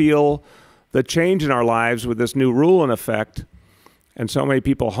really feel the change in our lives with this new rule in effect. And so many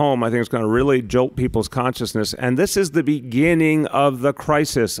people home, I think it's going to really jolt people's consciousness. And this is the beginning of the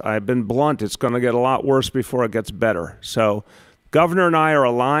crisis. I've been blunt. It's going to get a lot worse before it gets better. So Governor and I are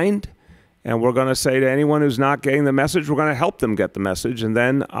aligned, and we're going to say to anyone who's not getting the message, we're going to help them get the message. And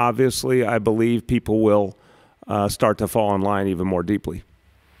then, obviously, I believe people will start to fall in line even more deeply.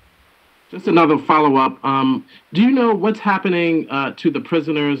 Just another follow-up. Do you know what's happening to the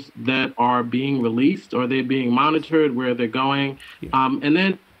prisoners that are being released? Are they being monitored, where they're going? And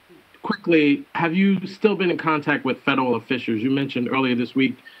then quickly, have you still been in contact with federal officials? You mentioned earlier this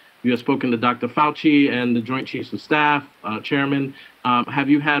week you have spoken to Dr. Fauci and the Joint Chiefs of Staff, Chairman. Have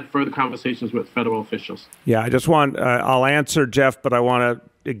you had further conversations with federal officials? Yeah, I just want, I'll answer, Jeff, but I want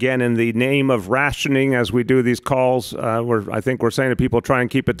to, again, in the name of rationing as we do these calls, I think we're saying to people, try and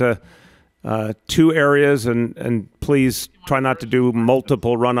keep it to 2 areas, and please try not to do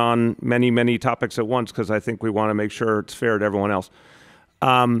multiple run on many topics at once, because I think we want to make sure it's fair to everyone else.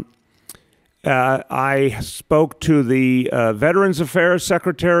 I spoke to the Veterans Affairs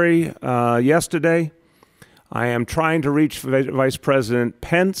Secretary yesterday. I am trying to reach Vice President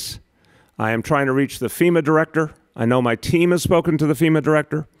Pence. I am trying to reach the FEMA director. I know my team has spoken to the FEMA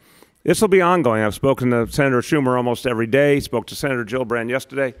director. This will be ongoing. I've spoken to Senator Schumer almost every day. Spoke to Senator Gillibrand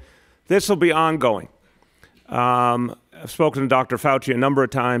yesterday. This will be ongoing. I've spoken to Dr. Fauci a number of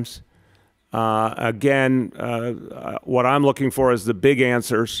times. Again, what I'm looking for is the big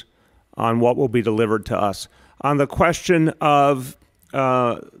answers on what will be delivered to us. On the question of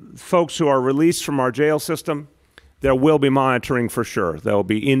folks who are released from our jail system, there will be monitoring for sure. There will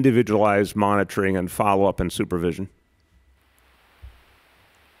be individualized monitoring and follow-up and supervision.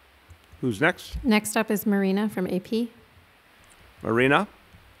 Who's next? Next up is Marina from AP. Marina?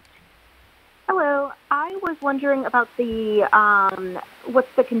 Hello. I was wondering about the what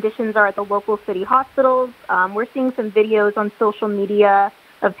the conditions are at the local city hospitals. We're seeing some videos on social media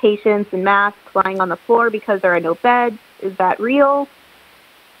of patients in masks lying on the floor because there are no beds. Is that real?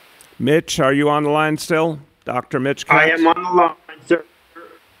 Mitch, are you on the line still? Dr. Mitch Katz? I am on the line, sir.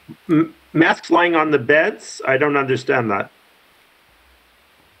 Masks lying on the beds? I don't understand that.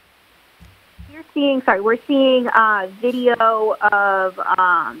 We're seeing video of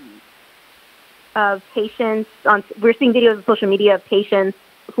patients we're seeing videos on social media of patients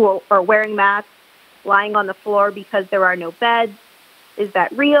who are wearing masks lying on the floor because there are no beds. Is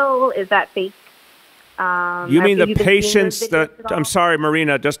that real? Is that fake? You mean the patients that, I'm sorry,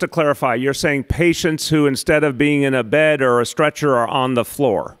 Marina, just to clarify, you're saying patients who instead of being in a bed or a stretcher are on the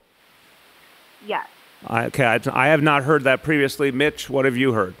floor? Yes. Okay, I have not heard that previously. Mitch, what have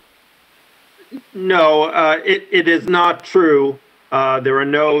you heard? No, it is not true. There are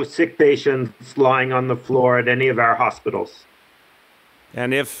no sick patients lying on the floor at any of our hospitals.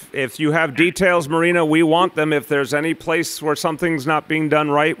 And if you have details, Marina, we want them. If there's any place where something's not being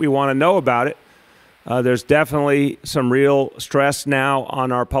done right, we want to know about it. There's definitely some real stress now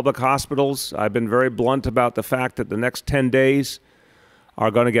on our public hospitals. I've been very blunt about the fact that the next 10 days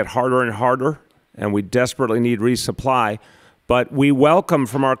are going to get harder and harder, and we desperately need resupply. But we welcome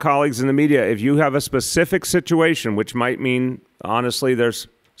from our colleagues in the media, if you have a specific situation, which might mean, honestly, there's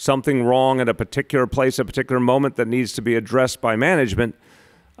something wrong at a particular place, a particular moment that needs to be addressed by management,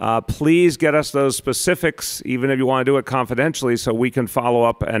 please get us those specifics, even if you want to do it confidentially, so we can follow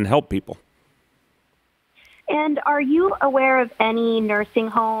up and help people. And are you aware of any nursing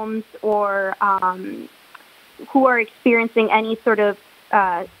homes or who are experiencing any sort of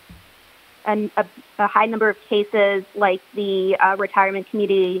a high number of cases like the retirement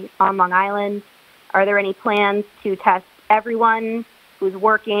community on Long Island? Are there any plans to test everyone who's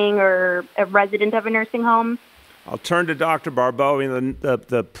working or a resident of a nursing home? I'll turn to Dr. Barbeau. I mean,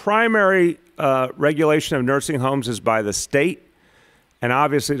 the primary regulation of nursing homes is by the state. And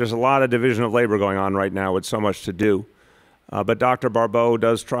obviously, there's a lot of division of labor going on right now with so much to do. But Dr. Barbeau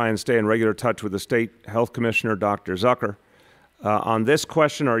does try and stay in regular touch with the state health commissioner, Dr. Zucker. On this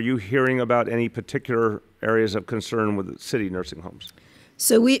question, are you hearing about any particular areas of concern with the city nursing homes?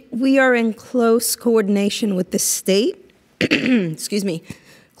 So we are in close coordination with the state, excuse me,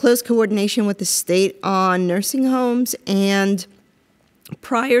 close coordination with the state on nursing homes. And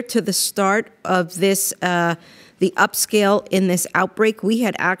prior to the start of this, the upscale in this outbreak, we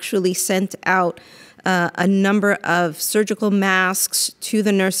had actually sent out a number of surgical masks to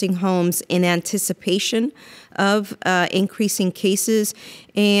the nursing homes in anticipation of increasing cases.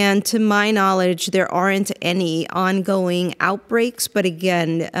 And to my knowledge, there aren't any ongoing outbreaks. But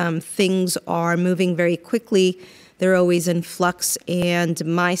again, things are moving very quickly. They're always in flux. And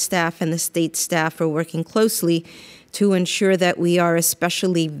my staff and the state staff are working closely to ensure that we are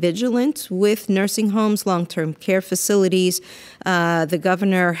especially vigilant with nursing homes, long-term care facilities. The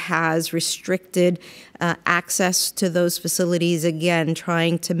governor has restricted access to those facilities, again,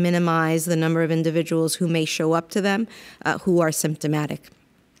 trying to minimize the number of individuals who may show up to them who are symptomatic.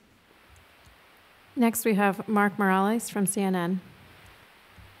 Next, we have Mark Morales from CNN.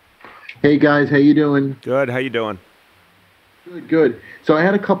 Hey, guys. How you doing? Good. How you doing? Good, good. So I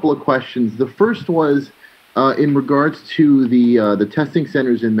had a couple of questions. The first was, in regards to the testing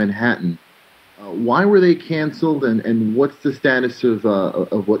centers in Manhattan, why were they canceled, and what's the status of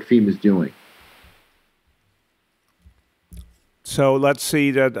what FEMA is doing? So let's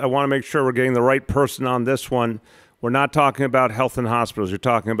see. That I want to make sure we're getting the right person on this one. We're not talking about health and hospitals. You're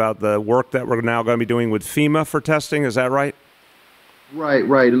talking about the work that we're now going to be doing with FEMA for testing. Is that right? Right,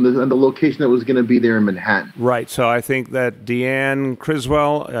 right, and the location that was going to be there in Manhattan. Right, so I think that Deanne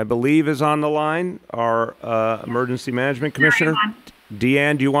Criswell, I believe, is on the line, our Emergency Management Commissioner.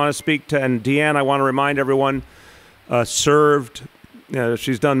 Deanne, do you want to speak to, and Deanne, I want to remind everyone, served,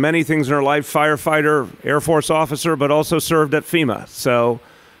 she's done many things in her life, firefighter, Air Force officer, but also served at FEMA. So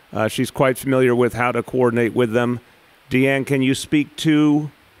she's quite familiar with how to coordinate with them. Deanne, can you speak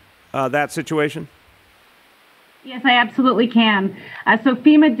to that situation? Yes, I absolutely can. So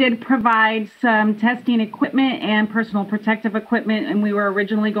FEMA did provide some testing equipment and personal protective equipment, and we were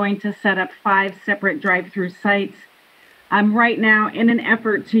originally going to set up 5 separate drive-through sites. Right now, in an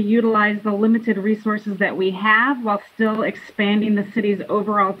effort to utilize the limited resources that we have while still expanding the city's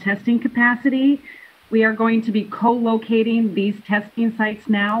overall testing capacity, we are going to be co-locating these testing sites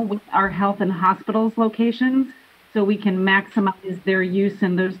now with our health and hospitals locations so we can maximize their use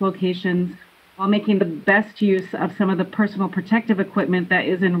in those locations while making the best use of some of the personal protective equipment that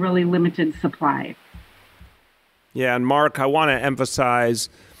is in really limited supply. Yeah, and Mark, I want to emphasize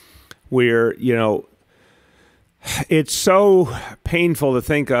it's so painful to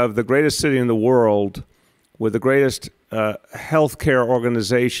think of the greatest city in the world with the greatest healthcare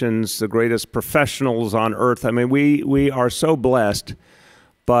organizations, the greatest professionals on earth. I mean, we are so blessed,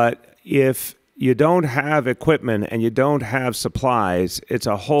 but if you don't have equipment and you don't have supplies, it's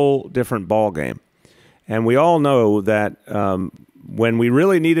a whole different ballgame. And we all know that when we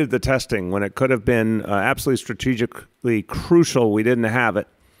really needed the testing, when it could have been absolutely strategically crucial, we didn't have it.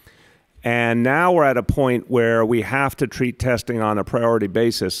 And now we're at a point where we have to treat testing on a priority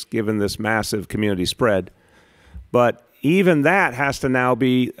basis, given this massive community spread. But even that has to now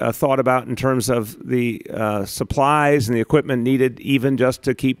be thought about in terms of the supplies and the equipment needed even just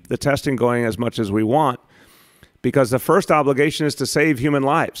to keep the testing going as much as we want, because the first obligation is to save human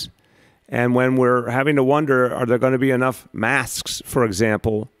lives. And when we're having to wonder, are there going to be enough masks, for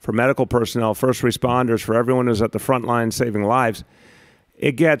example, for medical personnel, first responders, for everyone who's at the front line saving lives,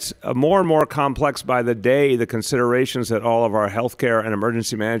 it gets more and more complex by the day, the considerations that all of our healthcare and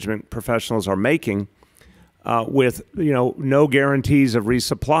emergency management professionals are making. With no guarantees of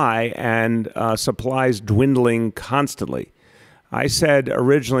resupply and supplies dwindling constantly. I said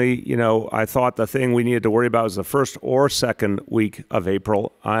originally, I thought the thing we needed to worry about was the first or second week of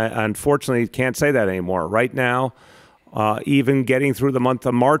April. I unfortunately can't say that anymore. Right now, even getting through the month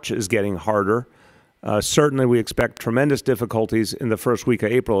of March is getting harder. Certainly, we expect tremendous difficulties in the first week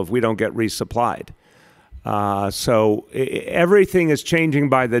of April if we don't get resupplied. So everything is changing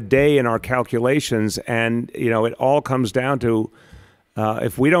by the day in our calculations, and it all comes down to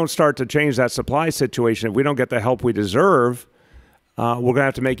if we don't start to change that supply situation, if we don't get the help we deserve, we're going to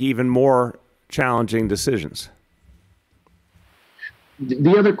have to make even more challenging decisions.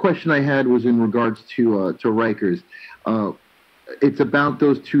 The other question I had was in regards to Rikers. It's about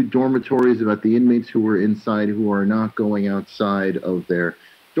those 2 dormitories, about the inmates who were inside who are not going outside of their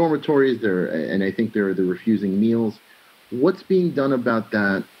dormitories, and I think they're refusing meals. What's being done about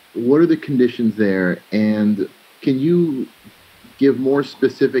that? What are the conditions there? And can you give more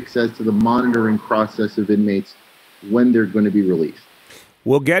specifics as to the monitoring process of inmates when they're going to be released?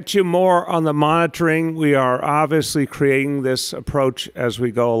 We'll get you more on the monitoring. We are obviously creating this approach as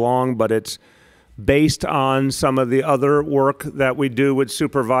we go along, but it's based on some of the other work that we do with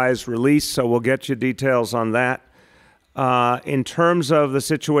supervised release, so we'll get you details on that. In terms of the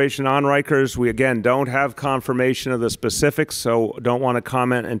situation on Rikers, we again don't have confirmation of the specifics, so don't want to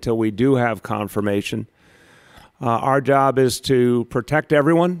comment until we do have confirmation. Our job is to protect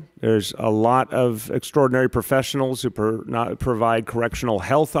everyone. There's a lot of extraordinary professionals who provide correctional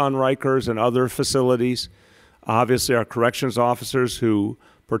health on Rikers and other facilities. Obviously, our corrections officers who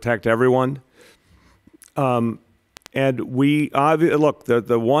protect everyone. And we look,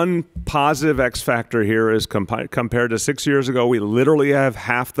 the one positive X factor here is compared to 6 years ago, we literally have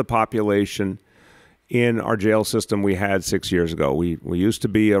half the population in our jail system we had 6 years ago. We used to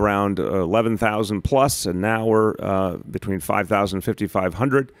be around 11,000 plus, and now we're between 5,000 and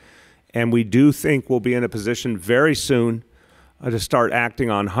 5,500. And we do think we'll be in a position very soon to start acting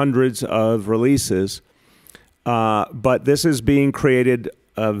on hundreds of releases. But this is being created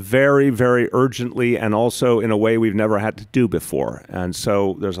very, very urgently, and also in a way we've never had to do before. And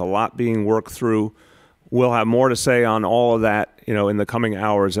so there's a lot being worked through. We'll have more to say on all of that, in the coming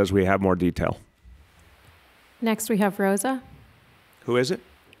hours as we have more detail. Next, we have Rosa. Who is it?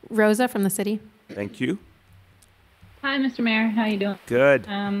 Rosa from the city. Thank you. Hi, Mr. Mayor. How you doing? Good.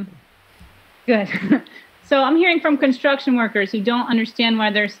 Good. So I'm hearing from construction workers who don't understand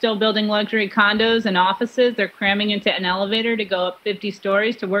why they're still building luxury condos and offices. They're cramming into an elevator to go up 50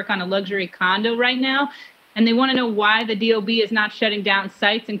 stories to work on a luxury condo right now. And they want to know why the DOB is not shutting down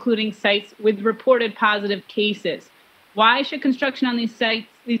sites, including sites with reported positive cases. Why should construction on these sites,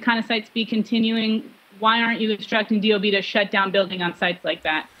 these kind of sites, be continuing? Why aren't you instructing DOB to shut down building on sites like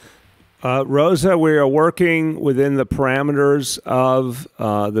that? Rosa, we are working within the parameters of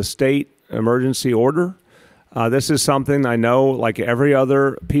the state emergency order. This is something I know, like every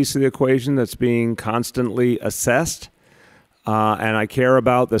other piece of the equation, that's being constantly assessed. and I care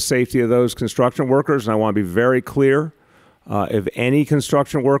about the safety of those construction workers, and I want to be very clear. If any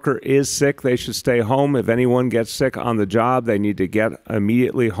construction worker is sick, they should stay home. If anyone gets sick on the job, they need to get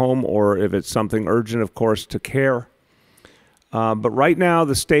immediately home, or if it's something urgent, of course, to care. But right now,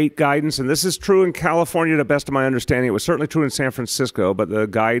 the state guidance, and this is true in California to the best of my understanding, it was certainly true in San Francisco, but the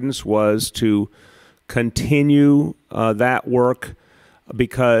guidance was to continue that work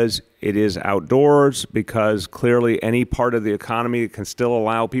because it is outdoors, because clearly any part of the economy can still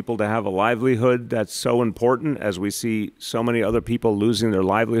allow people to have a livelihood. That's so important as we see so many other people losing their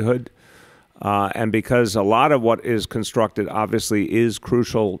livelihood. And because a lot of what is constructed obviously is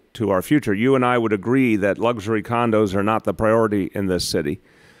crucial to our future. You and I would agree that luxury condos are not the priority in this city,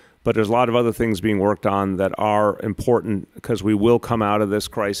 but there's a lot of other things being worked on that are important because we will come out of this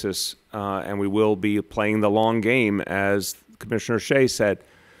crisis and we will be playing the long game, as Commissioner Shea said.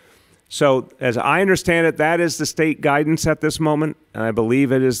 So as I understand it, that is the state guidance at this moment, and I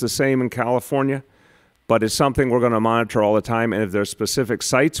believe it is the same in California. But it's something we're going to monitor all the time. And if there's specific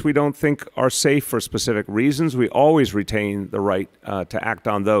sites we don't think are safe for specific reasons, we always retain the right to act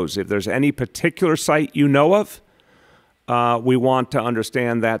on those. If there's any particular site you know of, we want to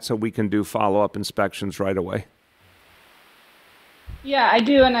understand that so we can do follow-up inspections right away. Yeah, I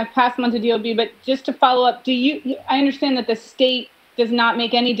do, and I've passed them on to DOB. But just to follow up, I understand that the state does not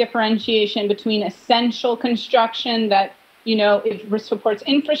make any differentiation between essential construction that, it supports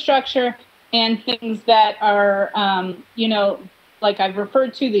infrastructure and things that are, like I've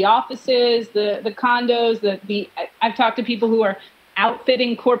referred to, the offices, the condos, I've talked to people who are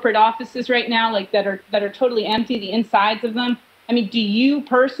outfitting corporate offices right now, like that are totally empty, the insides of them. I mean, do you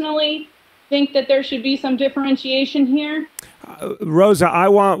personally think that there should be some differentiation here? Rosa, I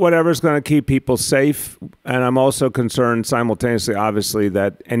want whatever's going to keep people safe, and I'm also concerned simultaneously, obviously,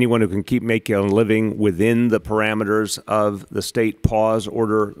 that anyone who can keep making a living within the parameters of the state pause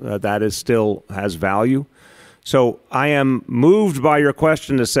order, that is still has value. So I am moved by your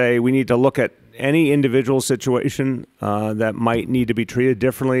question to say we need to look at any individual situation that might need to be treated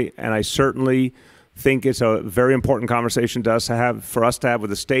differently, and I certainly think it's a very important conversation for us to have with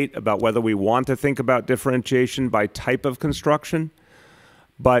the state about whether we want to think about differentiation by type of construction.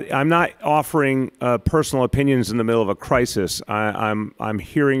 But I'm not offering personal opinions in the middle of a crisis. I'm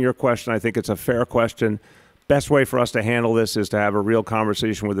hearing your question. I think it's a fair question. Best way for us to handle this is to have a real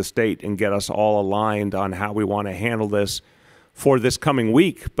conversation with the state and get us all aligned on how we want to handle this for this coming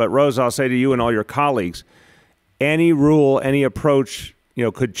week. But Rose, I'll say to you and all your colleagues, any rule, any approach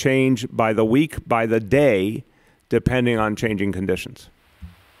could change by the week, by the day, depending on changing conditions.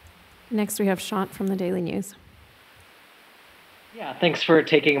 Next, we have Shant from the Daily News. Yeah, thanks for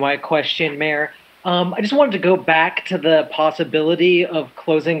taking my question, Mayor. I just wanted to go back to the possibility of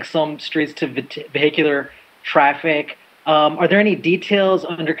closing some streets to vehicular traffic. Are there any details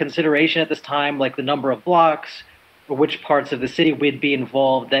under consideration at this time, like the number of blocks or which parts of the city would be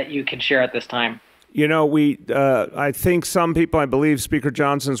involved, that you can share at this time? I think some people, I believe Speaker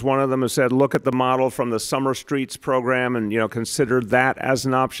Johnson's one of them, have said, look at the model from the Summer Streets program and, consider that as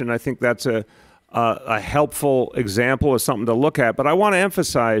an option. I think that's a helpful example of something to look at. But I want to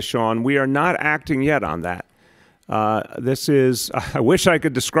emphasize, Sean, we are not acting yet on that. I wish I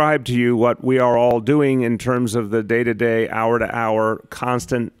could describe to you what we are all doing in terms of the day-to-day, hour-to-hour,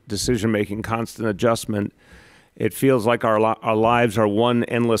 constant decision-making, constant adjustment. It feels like our lives are one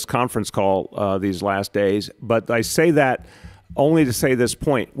endless conference call these last days. But I say that only to say this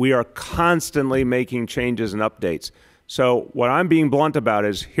point. We are constantly making changes and updates. So what I'm being blunt about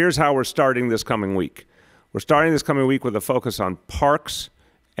is here's how we're starting this coming week. We're starting this coming week with a focus on parks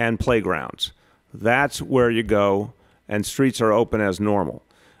and playgrounds. That's where you go, and streets are open as normal.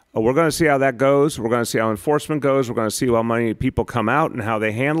 We're going to see how that goes. We're going to see how enforcement goes. We're going to see how many people come out and how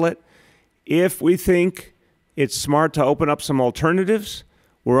they handle it. If we think it's smart to open up some alternatives,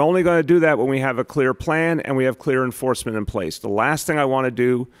 we're only going to do that when we have a clear plan and we have clear enforcement in place. The last thing I want to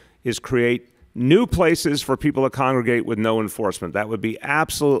do is create new places for people to congregate with no enforcement. That would be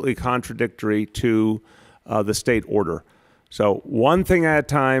absolutely contradictory to the state order. So one thing at a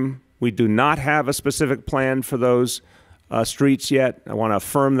time. We do not have a specific plan for those streets yet. I want to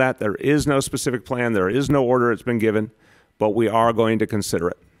affirm that. There is no specific plan. There is no order that's been given, but we are going to consider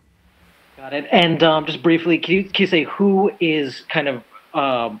it. Got it. And just briefly, can you say who is kind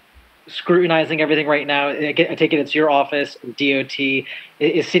of scrutinizing everything right now? I take it it's your office, DOT.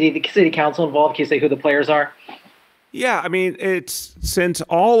 Is the city council involved? Can you say who the players are? Yeah, I mean, since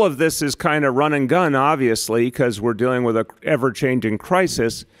all of this is kind of run and gun, obviously, because we're dealing with an ever-changing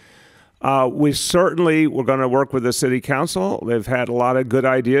crisis, we're going to work with the city council. They've had a lot of good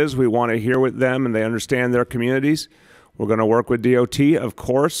ideas. We want to hear with them, and they understand their communities. We're going to work with DOT, of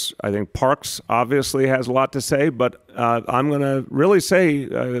course. I think Parks obviously has a lot to say, but I'm going to really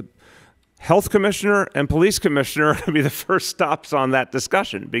say Health Commissioner and Police Commissioner are going to be the first stops on that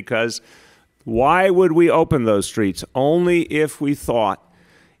discussion, because why would we open those streets? Only if we thought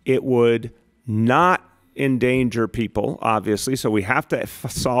it would not endanger people, obviously, so we have to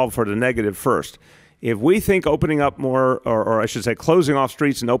solve for the negative first. If we think opening up more, or I should say closing off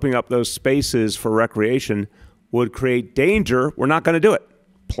streets and opening up those spaces for recreation would create danger, we're not going to do it.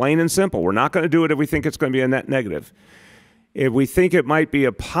 Plain and simple. We're not going to do it if we think it's going to be a net negative. If we think it might be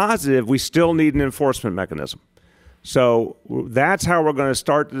a positive, we still need an enforcement mechanism. So that's how we're going to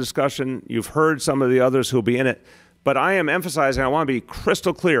start the discussion. You've heard some of the others who'll be in it, but I am emphasizing, I want to be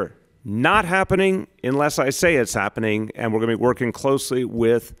crystal clear, not happening unless I say it's happening, and we're going to be working closely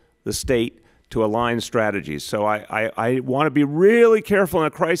with the state to align strategies. So I want to be really careful in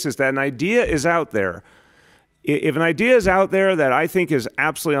a crisis that an idea is out there. If an idea is out there that I think is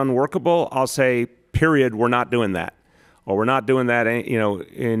absolutely unworkable, I'll say, period, we're not doing that. Or we're not doing that,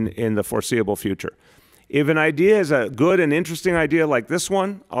 in the foreseeable future. If an idea is a good and interesting idea like this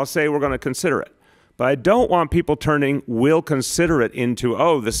one, I'll say we're going to consider it. But I don't want people turning "we'll consider it" into,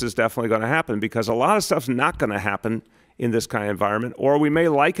 oh, this is definitely going to happen, because a lot of stuff's not going to happen in this kind of environment. Or we may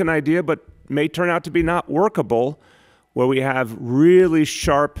like an idea, but may turn out to be not workable, where we have really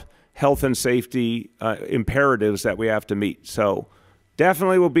sharp health and safety imperatives that we have to meet. So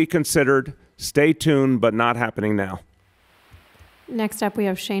definitely will be considered. Stay tuned, but not happening now. Next up, we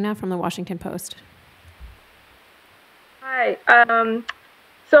have Shayna from the Washington Post. Hi.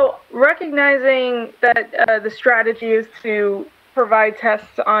 So recognizing that the strategy is to provide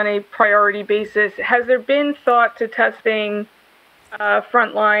tests on a priority basis, has there been thought to testing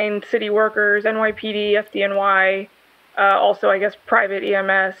frontline city workers, NYPD, FDNY, also, I guess, private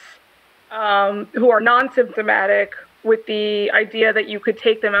EMS, who are non-symptomatic, with the idea that you could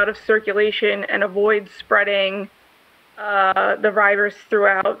take them out of circulation and avoid spreading the virus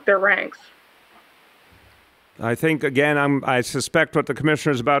throughout their ranks? I think, again, I suspect what the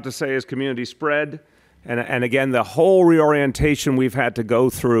commissioner is about to say is community spread. And again, the whole reorientation we've had to go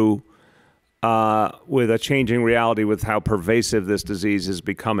through with a changing reality with how pervasive this disease is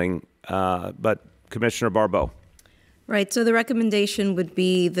becoming. But Commissioner Barbeau. Right, so the recommendation would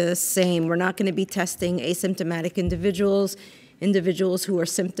be the same. We're not going to be testing asymptomatic individuals who are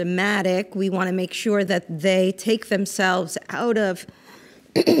symptomatic. We want to make sure that they take themselves out of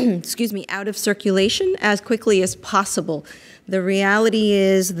out of circulation as quickly as possible. The reality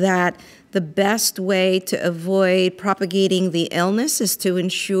is that the best way to avoid propagating the illness is to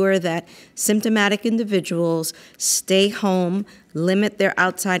ensure that symptomatic individuals stay home, limit their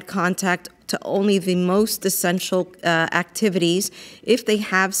outside contact to only the most essential activities. If they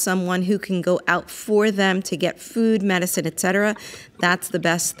have someone who can go out for them to get food, medicine, etc., that's the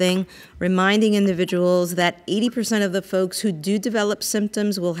best thing. Reminding individuals that 80% of the folks who do develop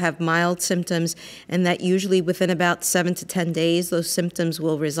symptoms will have mild symptoms, and that usually within about 7 to 10 days, those symptoms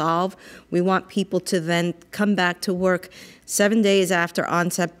will resolve. We want people to then come back to work 7 days after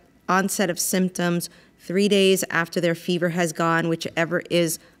onset of symptoms, 3 days after their fever has gone, whichever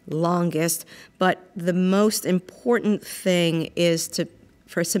is longest. But the most important thing is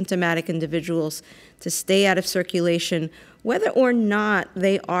for symptomatic individuals to stay out of circulation, whether or not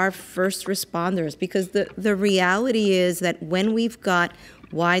they are first responders, because the reality is that when we've got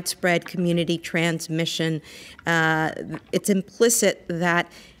widespread community transmission, it's implicit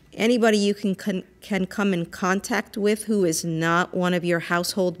that anybody you can come in contact with who is not one of your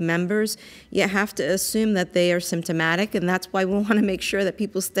household members, you have to assume that they are symptomatic, and that's why we want to make sure that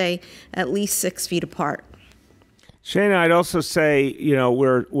people stay at least 6 feet apart. Shana, I'd also say,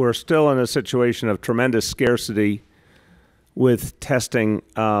 we're still in a situation of tremendous scarcity with testing.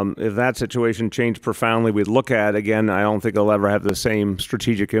 If that situation changed profoundly, we'd look at, again, I don't think it'll ever have the same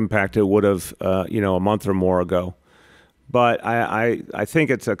strategic impact it would have, a month or more ago. But I think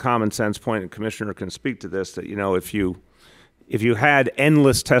it's a common sense point, and Commissioner can speak to this, that, if you had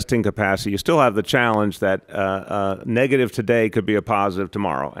endless testing capacity, you still have the challenge that negative today could be a positive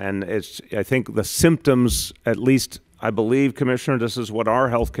tomorrow. And I think the symptoms, at least I believe, Commissioner, this is what our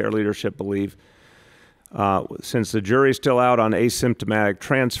healthcare leadership believe, since the jury's still out on asymptomatic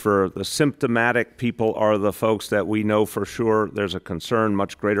transfer, the symptomatic people are the folks that we know for sure there's a concern,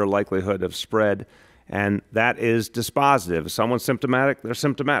 much greater likelihood of spread. And that is dispositive. If someone's symptomatic, they're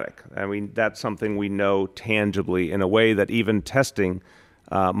symptomatic. I mean, that's something we know tangibly in a way that even testing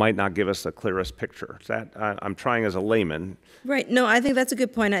might not give us the clearest picture. I'm trying as a layman. Right. No, I think that's a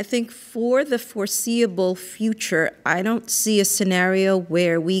good point. I think for the foreseeable future, I don't see a scenario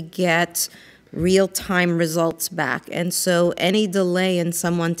where we get real-time results back. And so any delay in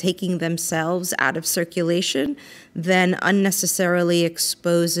someone taking themselves out of circulation then unnecessarily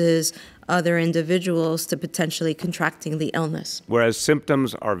exposes other individuals to potentially contracting the illness. Whereas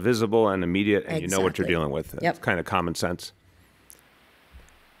symptoms are visible and immediate, and you know what you're Exactly. dealing with. Yep. It's kind of common sense.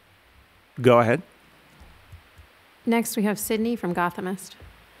 Go ahead. Next, we have Sydney from Gothamist.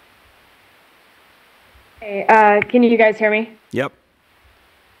 Hey, can you guys hear me? Yep.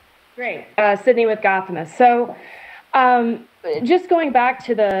 Great. Sydney with Gothamist. So just going back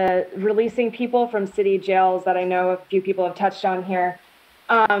to the releasing people from city jails that I know a few people have touched on here.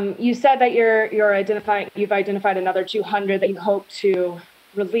 You said that you've identified another 200 that you hope to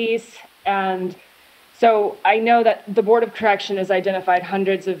release. And so I know that the Board of Correction has identified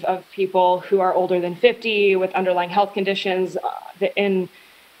hundreds of people who are older than 50 with underlying health conditions in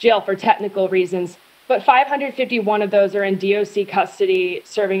jail for technical reasons. But 551 of those are in DOC custody,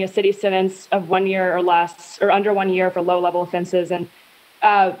 serving a city sentence of 1 year or less, or under 1 year for low-level offenses. And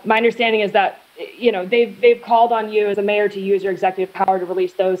my understanding is that, you know, they've called on you as a mayor to use your executive power to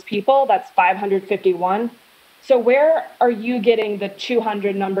release those people. That's 551. So where are you getting the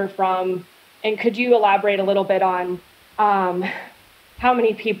 200 number from? And could you elaborate a little bit on how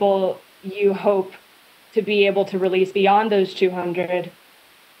many people you hope to be able to release beyond those 200?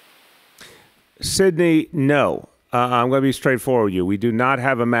 Sydney, no. I'm going to be straightforward with you. We do not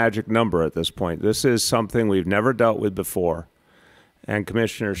have a magic number at this point. This is something we've never dealt with before. And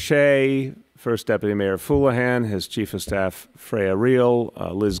Commissioner Shea, First Deputy Mayor Foulahan, his Chief of Staff Freya Reel,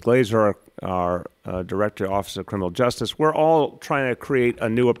 Liz Glazer, our Director, Office of Criminal Justice, we're all trying to create a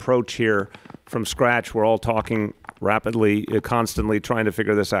new approach here from scratch. We're all talking rapidly, constantly trying to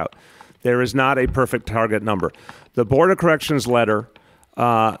figure this out. There is not a perfect target number. The Board of Corrections letter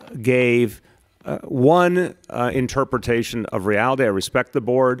gave one interpretation of reality. I respect the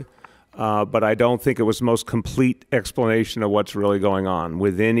board, but I don't think it was the most complete explanation of what's really going on.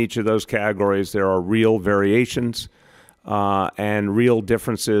 Within each of those categories, there are real variations and real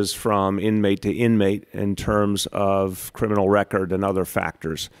differences from inmate to inmate in terms of criminal record and other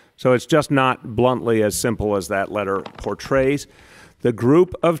factors. So it's just not bluntly as simple as that letter portrays. The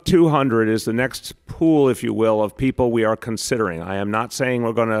group of 200 is the next pool, if you will, of people we are considering. I am not saying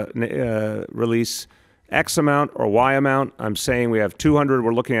we're going to release X amount or Y amount. I'm saying we have 200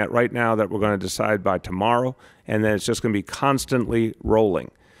 we're looking at right now that we're going to decide by tomorrow, and then it's just going to be constantly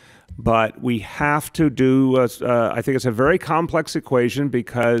rolling. But we have to do, I think it's a very complex equation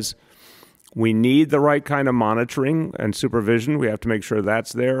because we need the right kind of monitoring and supervision. We have to make sure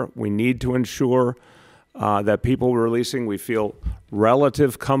that's there. We need to ensure that people we're releasing, we feel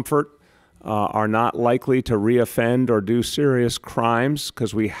relative comfort, are not likely to reoffend or do serious crimes,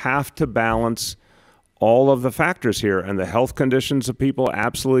 because we have to balance all of the factors here. And the health conditions of people,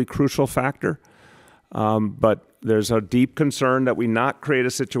 absolutely crucial factor. But there's a deep concern that we not create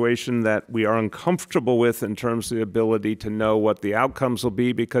a situation that we are uncomfortable with in terms of the ability to know what the outcomes will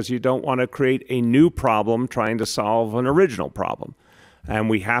be, because you don't want to create a new problem trying to solve an original problem. And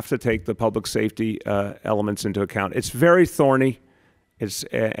we have to take the public safety elements into account. It's very thorny,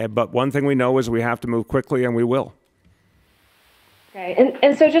 but one thing we know is we have to move quickly, and we will. Okay,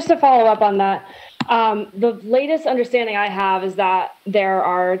 and so just to follow up on that, the latest understanding I have is that there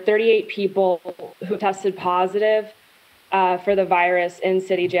are 38 people who tested positive for the virus in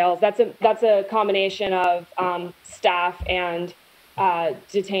city jails. That's a combination of staff and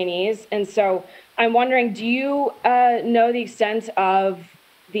detainees. And so I'm wondering, do you know the extent of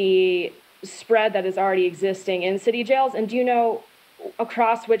the spread that is already existing in city jails? And do you know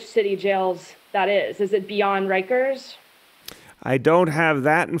across which city jails that is? Is it beyond Rikers? I don't have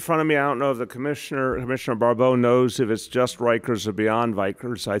that in front of me. I don't know if the Commissioner Barbeau knows if it's just Rikers or beyond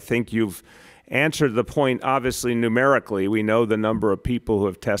Rikers. I think you've answered the point. Obviously, numerically, we know the number of people who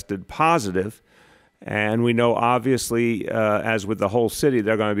have tested positive. And we know, obviously, as with the whole city,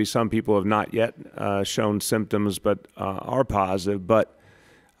 there are going to be some people who have not yet shown symptoms but are positive. But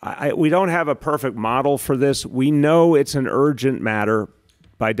we don't have a perfect model for this. We know it's an urgent matter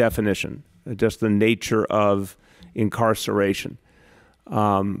by definition, just the nature of incarceration.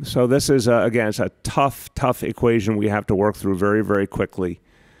 So this is, again, it's a tough equation we have to work through very, very quickly.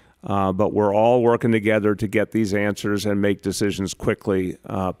 But we're all working together to get these answers and make decisions quickly,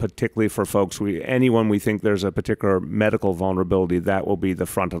 particularly for folks. Anyone we think there's a particular medical vulnerability, that will be the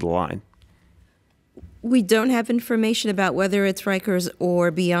front of the line. We don't have information about whether it's Rikers or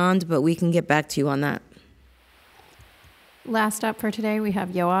beyond, but we can get back to you on that. Last up for today, we have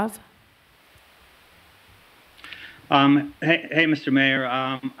Yoav. Hey, Mr. Mayor.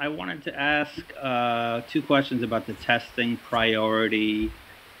 I wanted to ask 2 questions about the testing priority.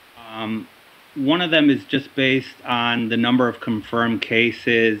 one of them is just based on the number of confirmed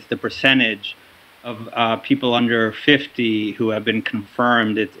cases, the percentage of people under 50 who have been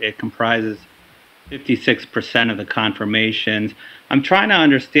confirmed. It comprises 56% of the confirmations. I'm trying to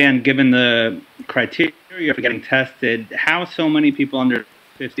understand, given the criteria for getting tested, how so many people under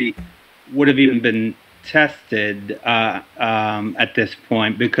 50 would have even been tested at this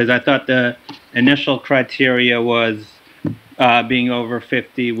point, because I thought the initial criteria was being over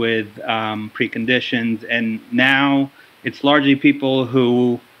 50 with preconditions, and now it's largely people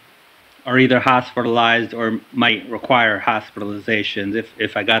who are either hospitalized or might require hospitalizations,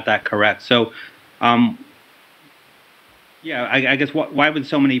 if I got that correct. So, yeah, I guess why would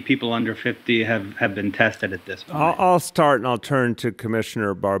so many people under 50 have been tested at this point? I'll start and I'll turn to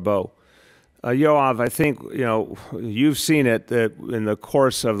Commissioner Barbeau. Yoav, I think, you've seen it that in the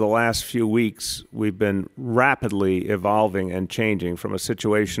course of the last few weeks, we've been rapidly evolving and changing from a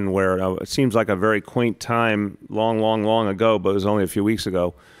situation where it seems like a very quaint time long ago, but it was only a few weeks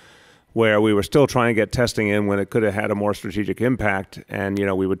ago, where we were still trying to get testing in when it could have had a more strategic impact. And,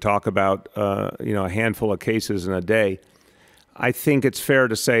 we would talk about, a handful of cases in a day. I think it's fair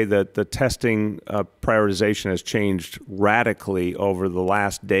to say that the testing prioritization has changed radically over the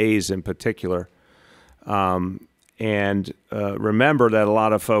last days in particular. And remember that a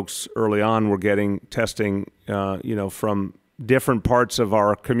lot of folks early on were getting testing, from different parts of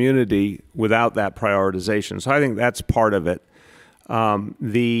our community without that prioritization. So I think that's part of it.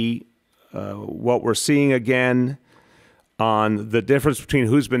 What we're seeing again on the difference between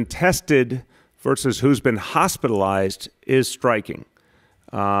who's been tested versus who's been hospitalized is striking.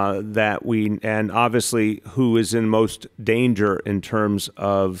 And obviously who is in most danger in terms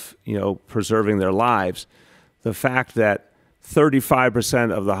of, preserving their lives. The fact that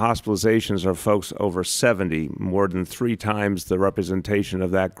 35% of the hospitalizations are folks over 70, more than 3 times the representation of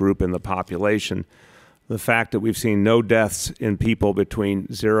that group in the population. The fact that we've seen no deaths in people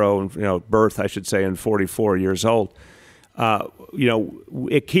between 0 and, birth, I should say, and 44 years old.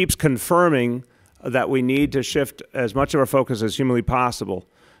 It keeps confirming that we need to shift as much of our focus as humanly possible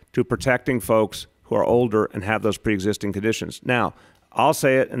to protecting folks who are older and have those pre-existing conditions. Now, I'll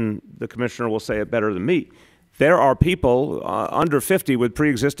say it, and the commissioner will say it better than me. There are people under 50 with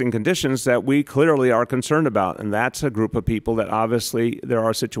pre-existing conditions that we clearly are concerned about, and that's a group of people that obviously there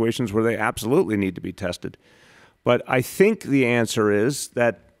are situations where they absolutely need to be tested. But I think the answer is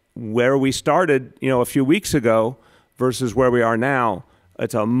that where we started, a few weeks ago versus where we are now,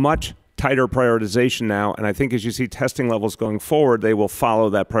 it's a much tighter prioritization now, and I think as you see testing levels going forward, they will follow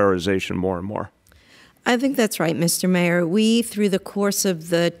that prioritization more and more. I think that's right, Mr. Mayor. We, through the course of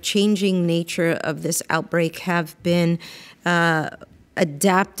the changing nature of this outbreak, have been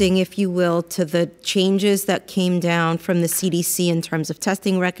adapting, if you will, to the changes that came down from the CDC in terms of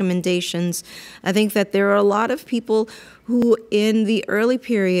testing recommendations. I think that there are a lot of people who in the early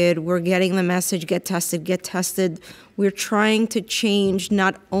period were getting the message, get tested, get tested. We're trying to change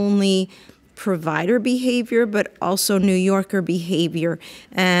not only provider behavior, but also New Yorker behavior,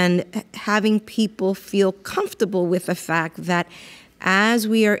 and having people feel comfortable with the fact that as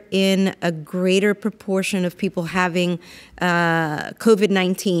we are in a greater proportion of people having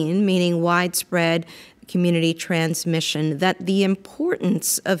COVID-19, meaning widespread community transmission, that the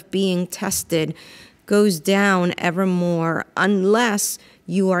importance of being tested goes down ever more unless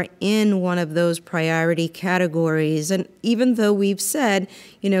you are in one of those priority categories. And even though we've said,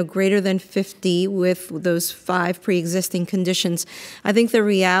 greater than 50 with those 5 pre-existing conditions, I think the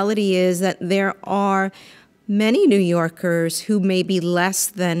reality is that there are many New Yorkers who may be less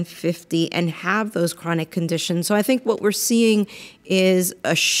than 50 and have those chronic conditions. So I think what we're seeing is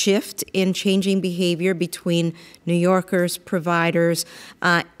a shift in changing behavior between New Yorkers, providers,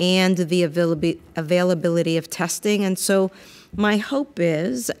 and the availability of testing. And so my hope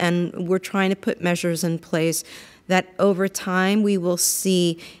is, and we're trying to put measures in place, that over time we will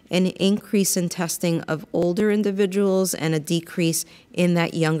see an increase in testing of older individuals and a decrease in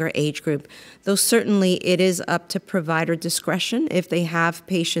that younger age group. Though certainly it is up to provider discretion if they have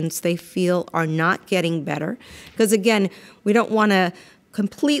patients they feel are not getting better. Because again, we don't want to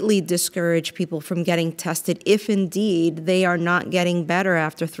completely discourage people from getting tested if indeed they are not getting better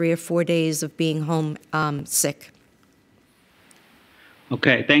after 3 or 4 days of being home sick.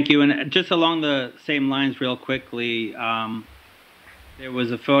 Okay, thank you. And just along the same lines real quickly, there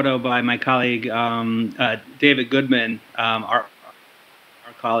was a photo by my colleague, David Goodman, our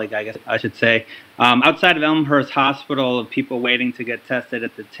colleague, I guess I should say, outside of Elmhurst Hospital of people waiting to get tested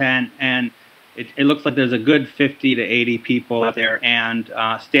at the tent. And it looks like there's a good 50 to 80 people out there and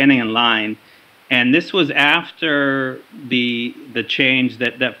standing in line. And this was after the change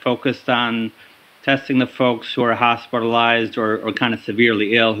that focused on testing the folks who are hospitalized or kind of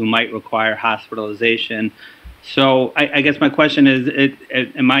severely ill who might require hospitalization. So I guess my question is,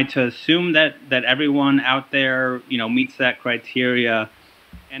 am I to assume that everyone out there, meets that criteria?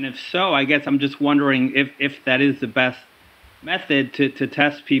 And if so, I guess I'm just wondering if that is the best method to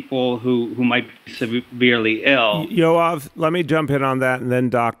test people who might be severely ill. Yoav, let me jump in on that, and then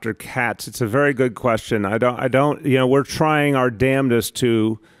Dr. Katz. It's a very good question. I don't, we're trying our damnedest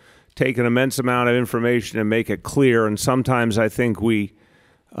to take an immense amount of information and make it clear, and sometimes I think we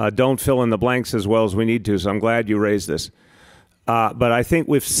don't fill in the blanks as well as we need to, so I'm glad you raised this. But I think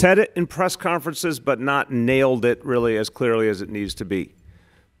we've said it in press conferences, but not nailed it really as clearly as it needs to be.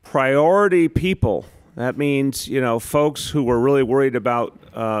 Priority people, that means, folks who were really worried about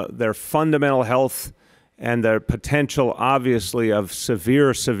their fundamental health and their potential, obviously, of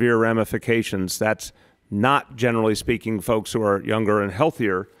severe ramifications. That's not, generally speaking, folks who are younger and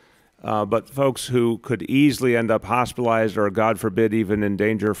healthier, but folks who could easily end up hospitalized or, God forbid, even in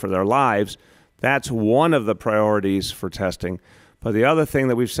danger for their lives. That's one of the priorities for testing. But the other thing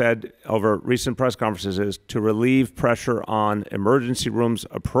that we've said over recent press conferences is to relieve pressure on emergency rooms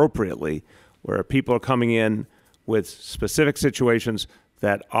appropriately, where people are coming in with specific situations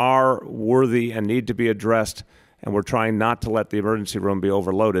that are worthy and need to be addressed, and we're trying not to let the emergency room be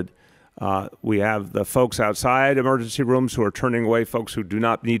overloaded. We have the folks outside emergency rooms who are turning away folks who do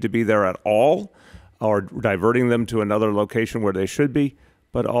not need to be there at all or diverting them to another location where they should be,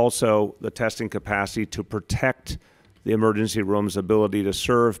 but also the testing capacity to protect the emergency room's ability to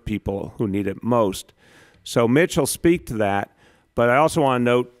serve people who need it most. So Mitch will speak to that, but I also want to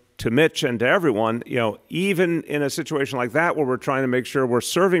note to Mitch and to everyone, even in a situation like that where we're trying to make sure we're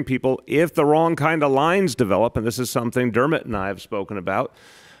serving people, if the wrong kind of lines develop, and this is something Dermot and I have spoken about,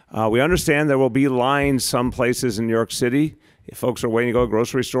 we understand there will be lines some places in New York City. If folks are waiting to go to a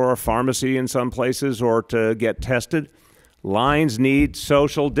grocery store or pharmacy in some places or to get tested, lines need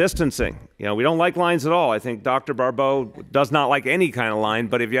social distancing. We don't like lines at all. I think Dr. Barbeau does not like any kind of line,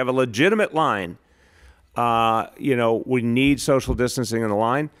 but if you have a legitimate line, we need social distancing in the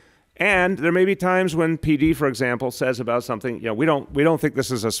line. And there may be times when PD, for example, says about something, we don't think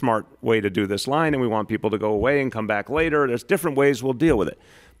this is a smart way to do this line, and we want people to go away and come back later. There's different ways we'll deal with it.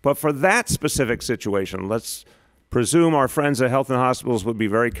 But for that specific situation, let's presume our friends at Health and Hospitals would be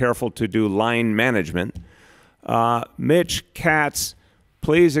very careful to do line management. Mitch Katz,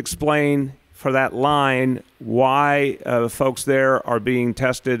 please explain for that line why folks there are being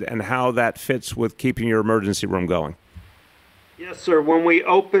tested and how that fits with keeping your emergency room going. Yes, sir. When we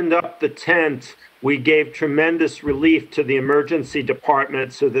opened up the tent, we gave tremendous relief to the emergency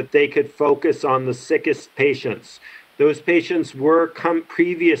department so that they could focus on the sickest patients. Those patients were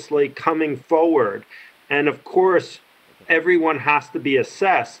previously coming forward. And of course, everyone has to be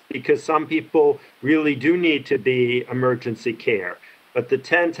assessed because some people really do need to be emergency care. But the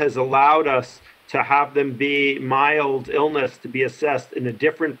tent has allowed us to have them be mild illness to be assessed in a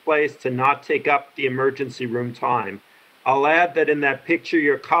different place to not take up the emergency room time. I'll add that in that picture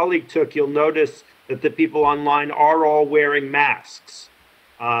your colleague took, you'll notice that the people online are all wearing masks.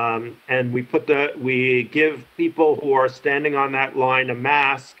 And we give people who are standing on that line a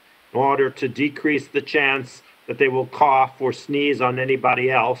mask in order to decrease the chance that they will cough or sneeze on anybody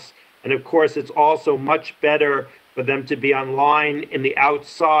else. And of course, it's also much better for them to be online in the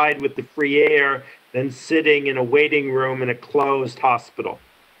outside with the free air than sitting in a waiting room in a closed hospital.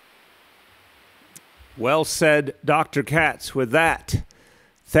 Well said, Dr. Katz. With that,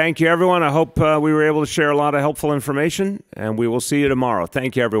 thank you, everyone. I hope we were able to share a lot of helpful information, and we will see you tomorrow.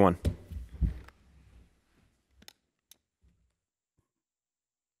 Thank you, everyone.